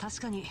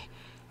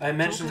 I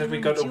mentioned that we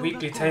got a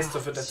weekly taste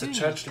of it at the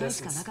church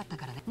lessons.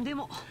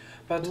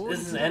 But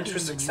isn't the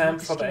entrance exam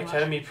for the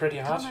academy pretty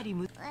hard?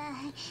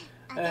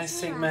 I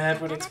think my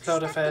head would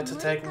explode if I had to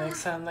take an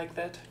exam like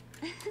that.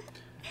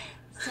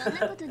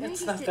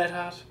 It's not that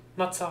hard.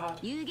 Not so hard.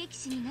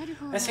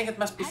 I think it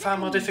must be far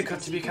more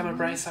difficult to become a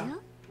bracer.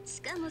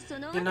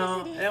 You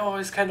know, I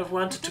always kind of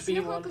wanted to be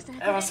one,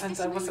 ever since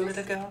I was a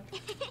little girl.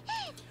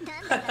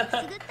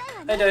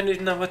 I don't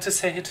even know what to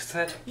say to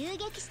that.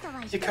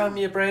 You call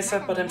me a bracer,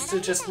 but I'm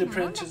still just an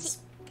apprentice.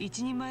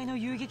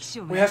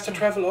 We have to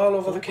travel all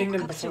over the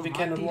kingdom before we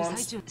can at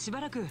once.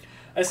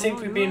 I think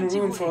we'll be in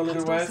room for a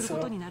little while,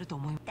 so...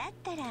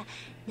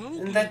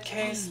 In that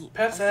case,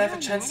 perhaps I'll have a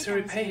chance to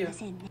repay you.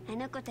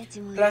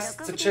 Plus,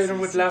 the children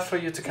would love for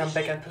you to come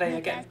back and play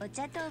again.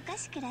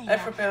 I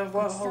prepare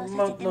a whole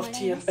mountain of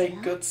tea and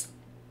baked goods.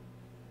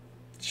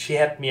 She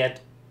had me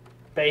at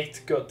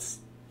baked goods.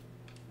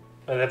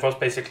 Well, that was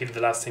basically the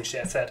last thing she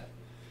had said.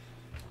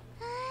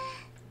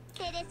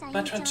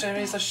 Matron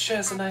Teresa sure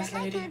is a nice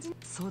lady.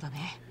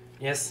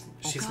 Yes,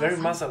 she's very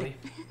motherly.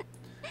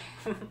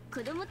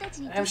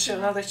 I'm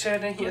sure all the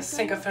children here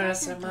think of her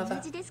as their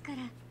mother.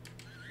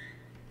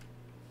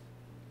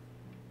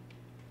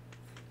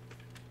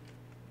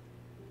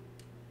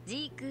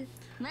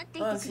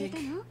 Oh,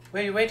 Zeke,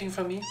 were you waiting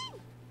for me?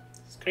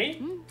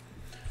 Scream?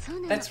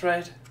 That's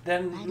right,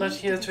 they're not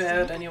here to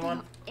hurt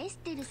anyone.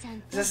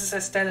 This is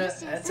Estelle,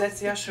 and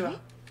that's Joshua.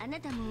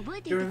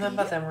 You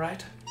remember them,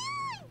 right?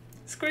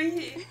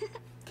 Scream!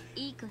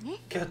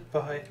 Good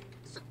boy.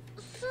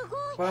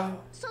 Wow,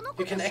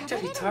 you can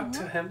actually talk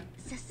to him.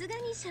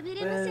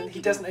 Well,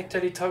 he doesn't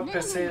actually talk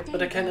per se,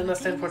 but I can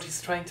understand what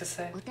he's trying to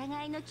say.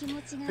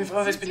 We've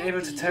always been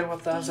able to tell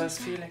what the other is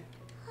feeling.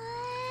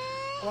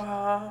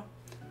 Wow,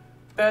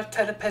 bird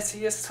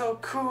telepathy is so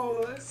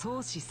cool.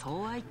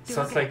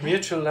 Sounds like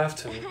mutual love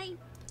to me.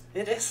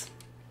 It is.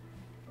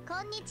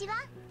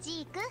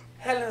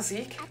 Hello,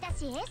 Zeke.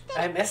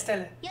 I'm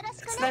Estelle.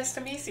 It's nice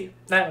to meet you.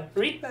 Now,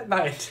 read my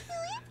mind.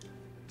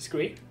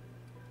 Scree?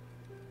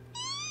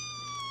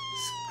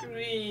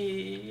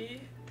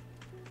 Scree.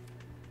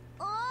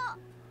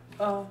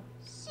 Oh.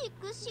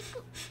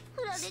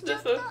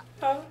 Sniffer.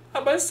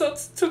 Are my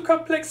thoughts too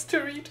complex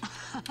to read?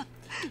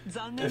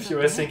 If you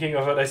were thinking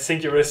of it, I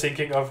think you were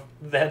thinking of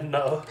then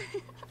no.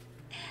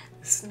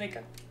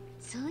 Snicker.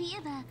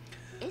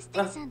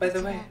 Oh, by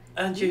the way,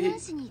 aren't you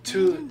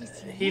too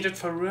heated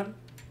for room?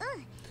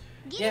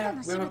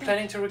 Yeah, we were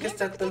planning to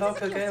register at the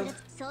local guild.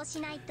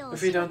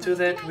 If we don't do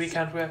that, we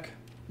can't work.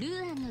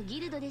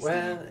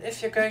 Well,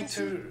 if you're going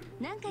to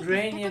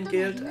Rainian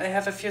Guild, I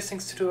have a few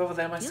things to do over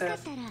there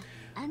myself.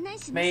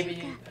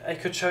 Maybe I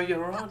could show you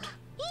around.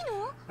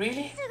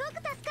 Really?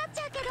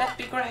 That'd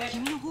be great.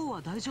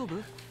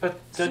 But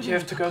don't you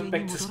have to go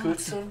back to school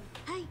soon?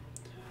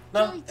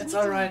 No, it's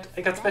alright.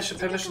 I got special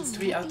permissions to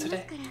be out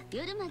today.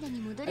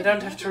 I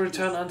don't have to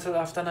return until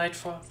after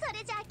nightfall.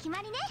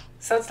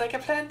 Sounds like a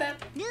plan then.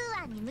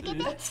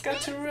 Let's go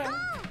to room.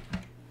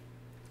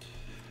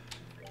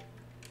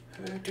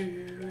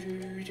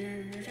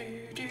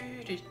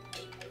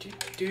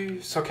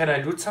 So can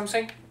I loot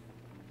something?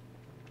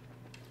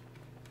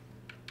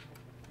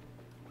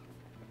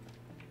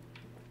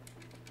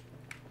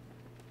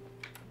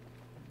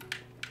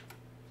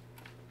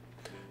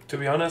 To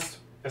be honest,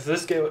 if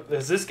this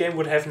game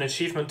would have an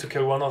achievement to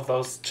kill one of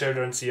those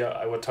children here,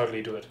 I would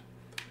totally do it.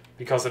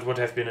 Because it would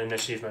have been an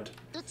achievement.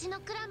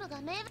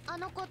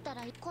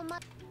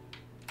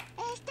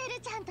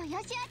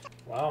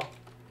 Wow,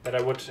 that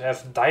I would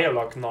have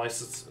dialogue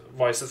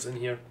voices in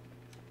here.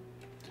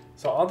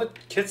 So all the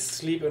kids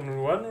sleep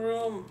in one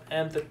room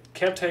and the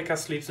caretaker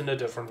sleeps in a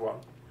different one.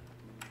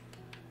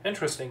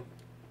 Interesting.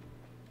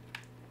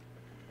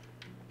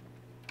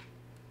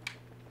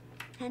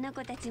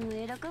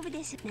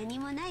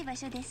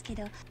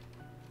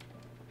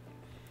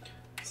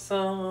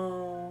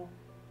 So...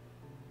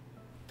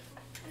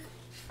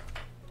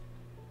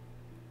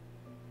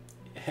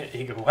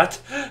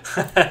 what?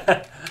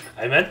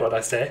 I meant what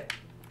I say.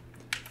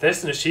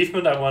 There's an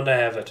achievement, I want to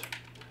have it.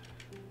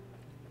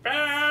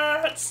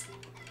 Birds!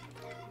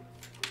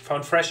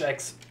 Found fresh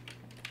eggs.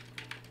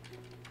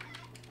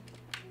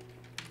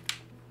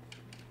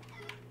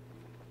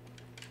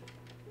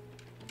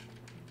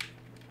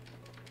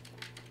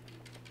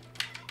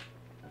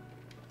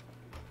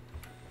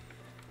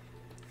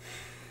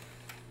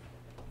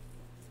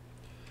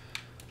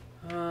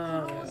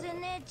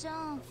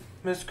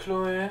 Miss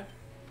Chloe.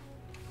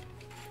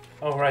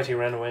 Oh right, he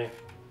ran away.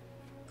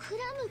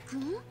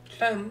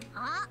 Clem?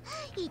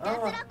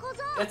 Oh,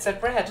 it's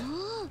that rat.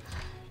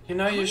 You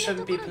know you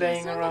shouldn't be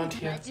playing around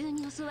here.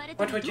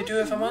 What would you do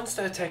if a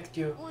monster attacked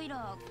you?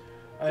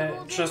 I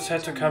just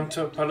had to come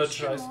to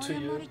apologize to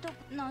you.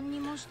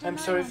 I'm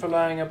sorry for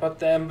lying about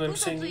the emblem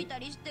thingy.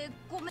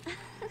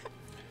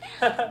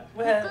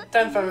 Well,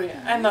 don't worry,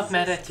 I'm not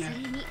mad at you.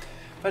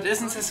 But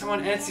isn't there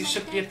someone else you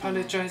should be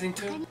apologizing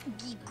to?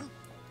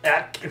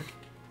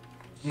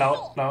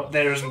 No,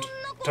 there isn't.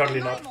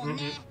 Totally not.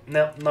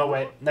 No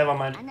way. Never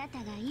mind.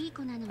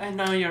 I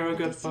know you're a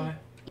good boy.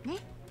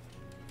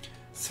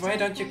 So why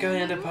don't you go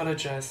and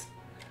apologize?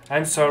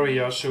 I'm sorry,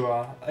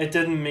 Joshua. I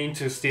didn't mean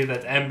to steal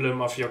that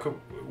emblem of your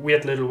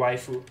weird little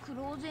waifu.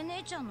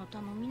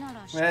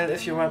 Well,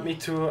 if you want me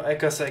to, I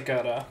guess I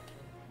gotta.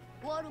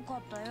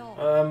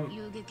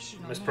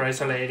 Miss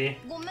Bracer lady.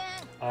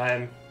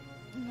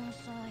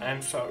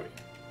 I'm sorry.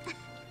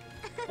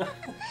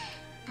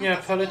 You're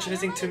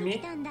apologizing to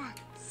me?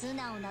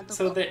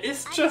 So there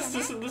is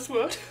justice in this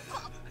world?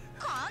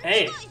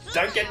 Hey,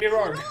 don't get me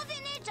wrong.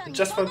 I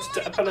just wanted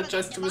to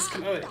apologize to Miss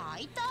Chloe.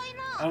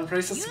 Aren't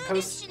racers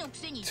supposed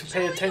to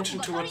pay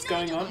attention to what's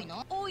going on?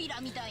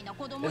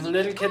 If a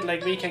little kid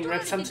like me can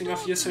grab something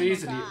off you so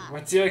easily,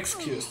 what's your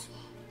excuse?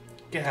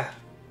 Yeah.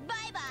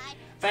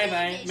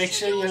 Bye-bye. Make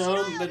sure you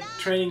own the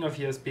training of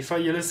yours before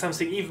you lose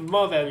something even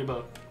more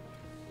valuable.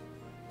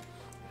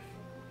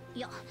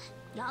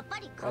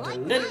 What a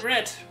little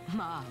rat!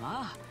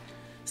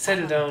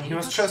 Settle down, he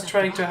was just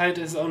trying to hide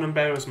his own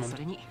embarrassment.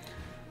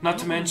 Not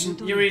to mention,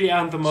 you really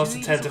aren't the most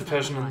attentive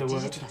person in the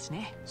world.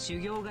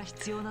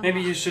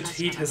 Maybe you should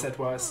heed his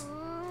advice.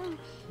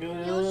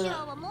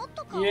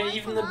 You're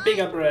even a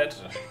bigger brat.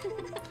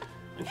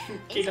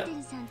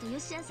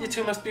 You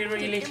two must be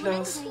really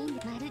close.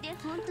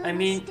 I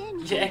mean,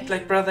 you act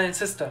like brother and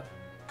sister.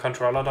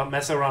 Controller, don't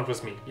mess around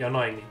with me, you're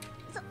annoying me.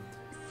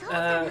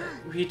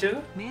 We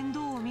do?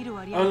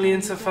 Only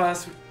insofar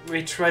as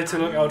we try to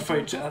look out for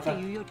each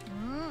other.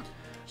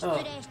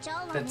 Oh,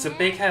 that's a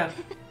big help.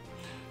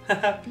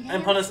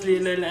 I'm honestly a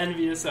little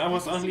envious. I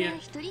was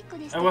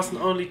an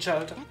only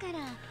child.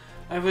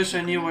 I wish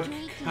I knew what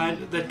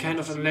that kind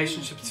of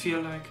relationships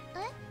feel like.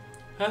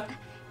 Huh?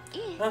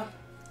 Oh,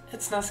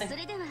 it's nothing.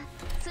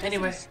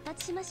 Anyway,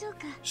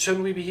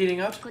 shouldn't we be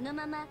heading out?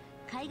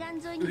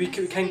 We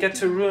can get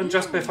to ruin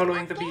just by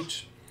following the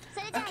beach.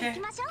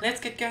 Okay, let's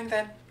get going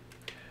then.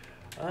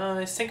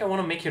 I think I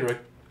want to make it a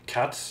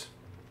cut.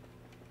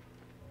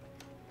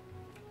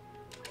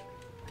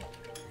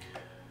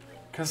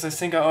 Because I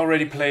think I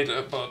already played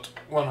about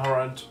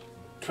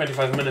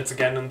 125 minutes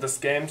again in this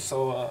game,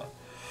 so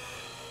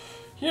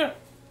yeah.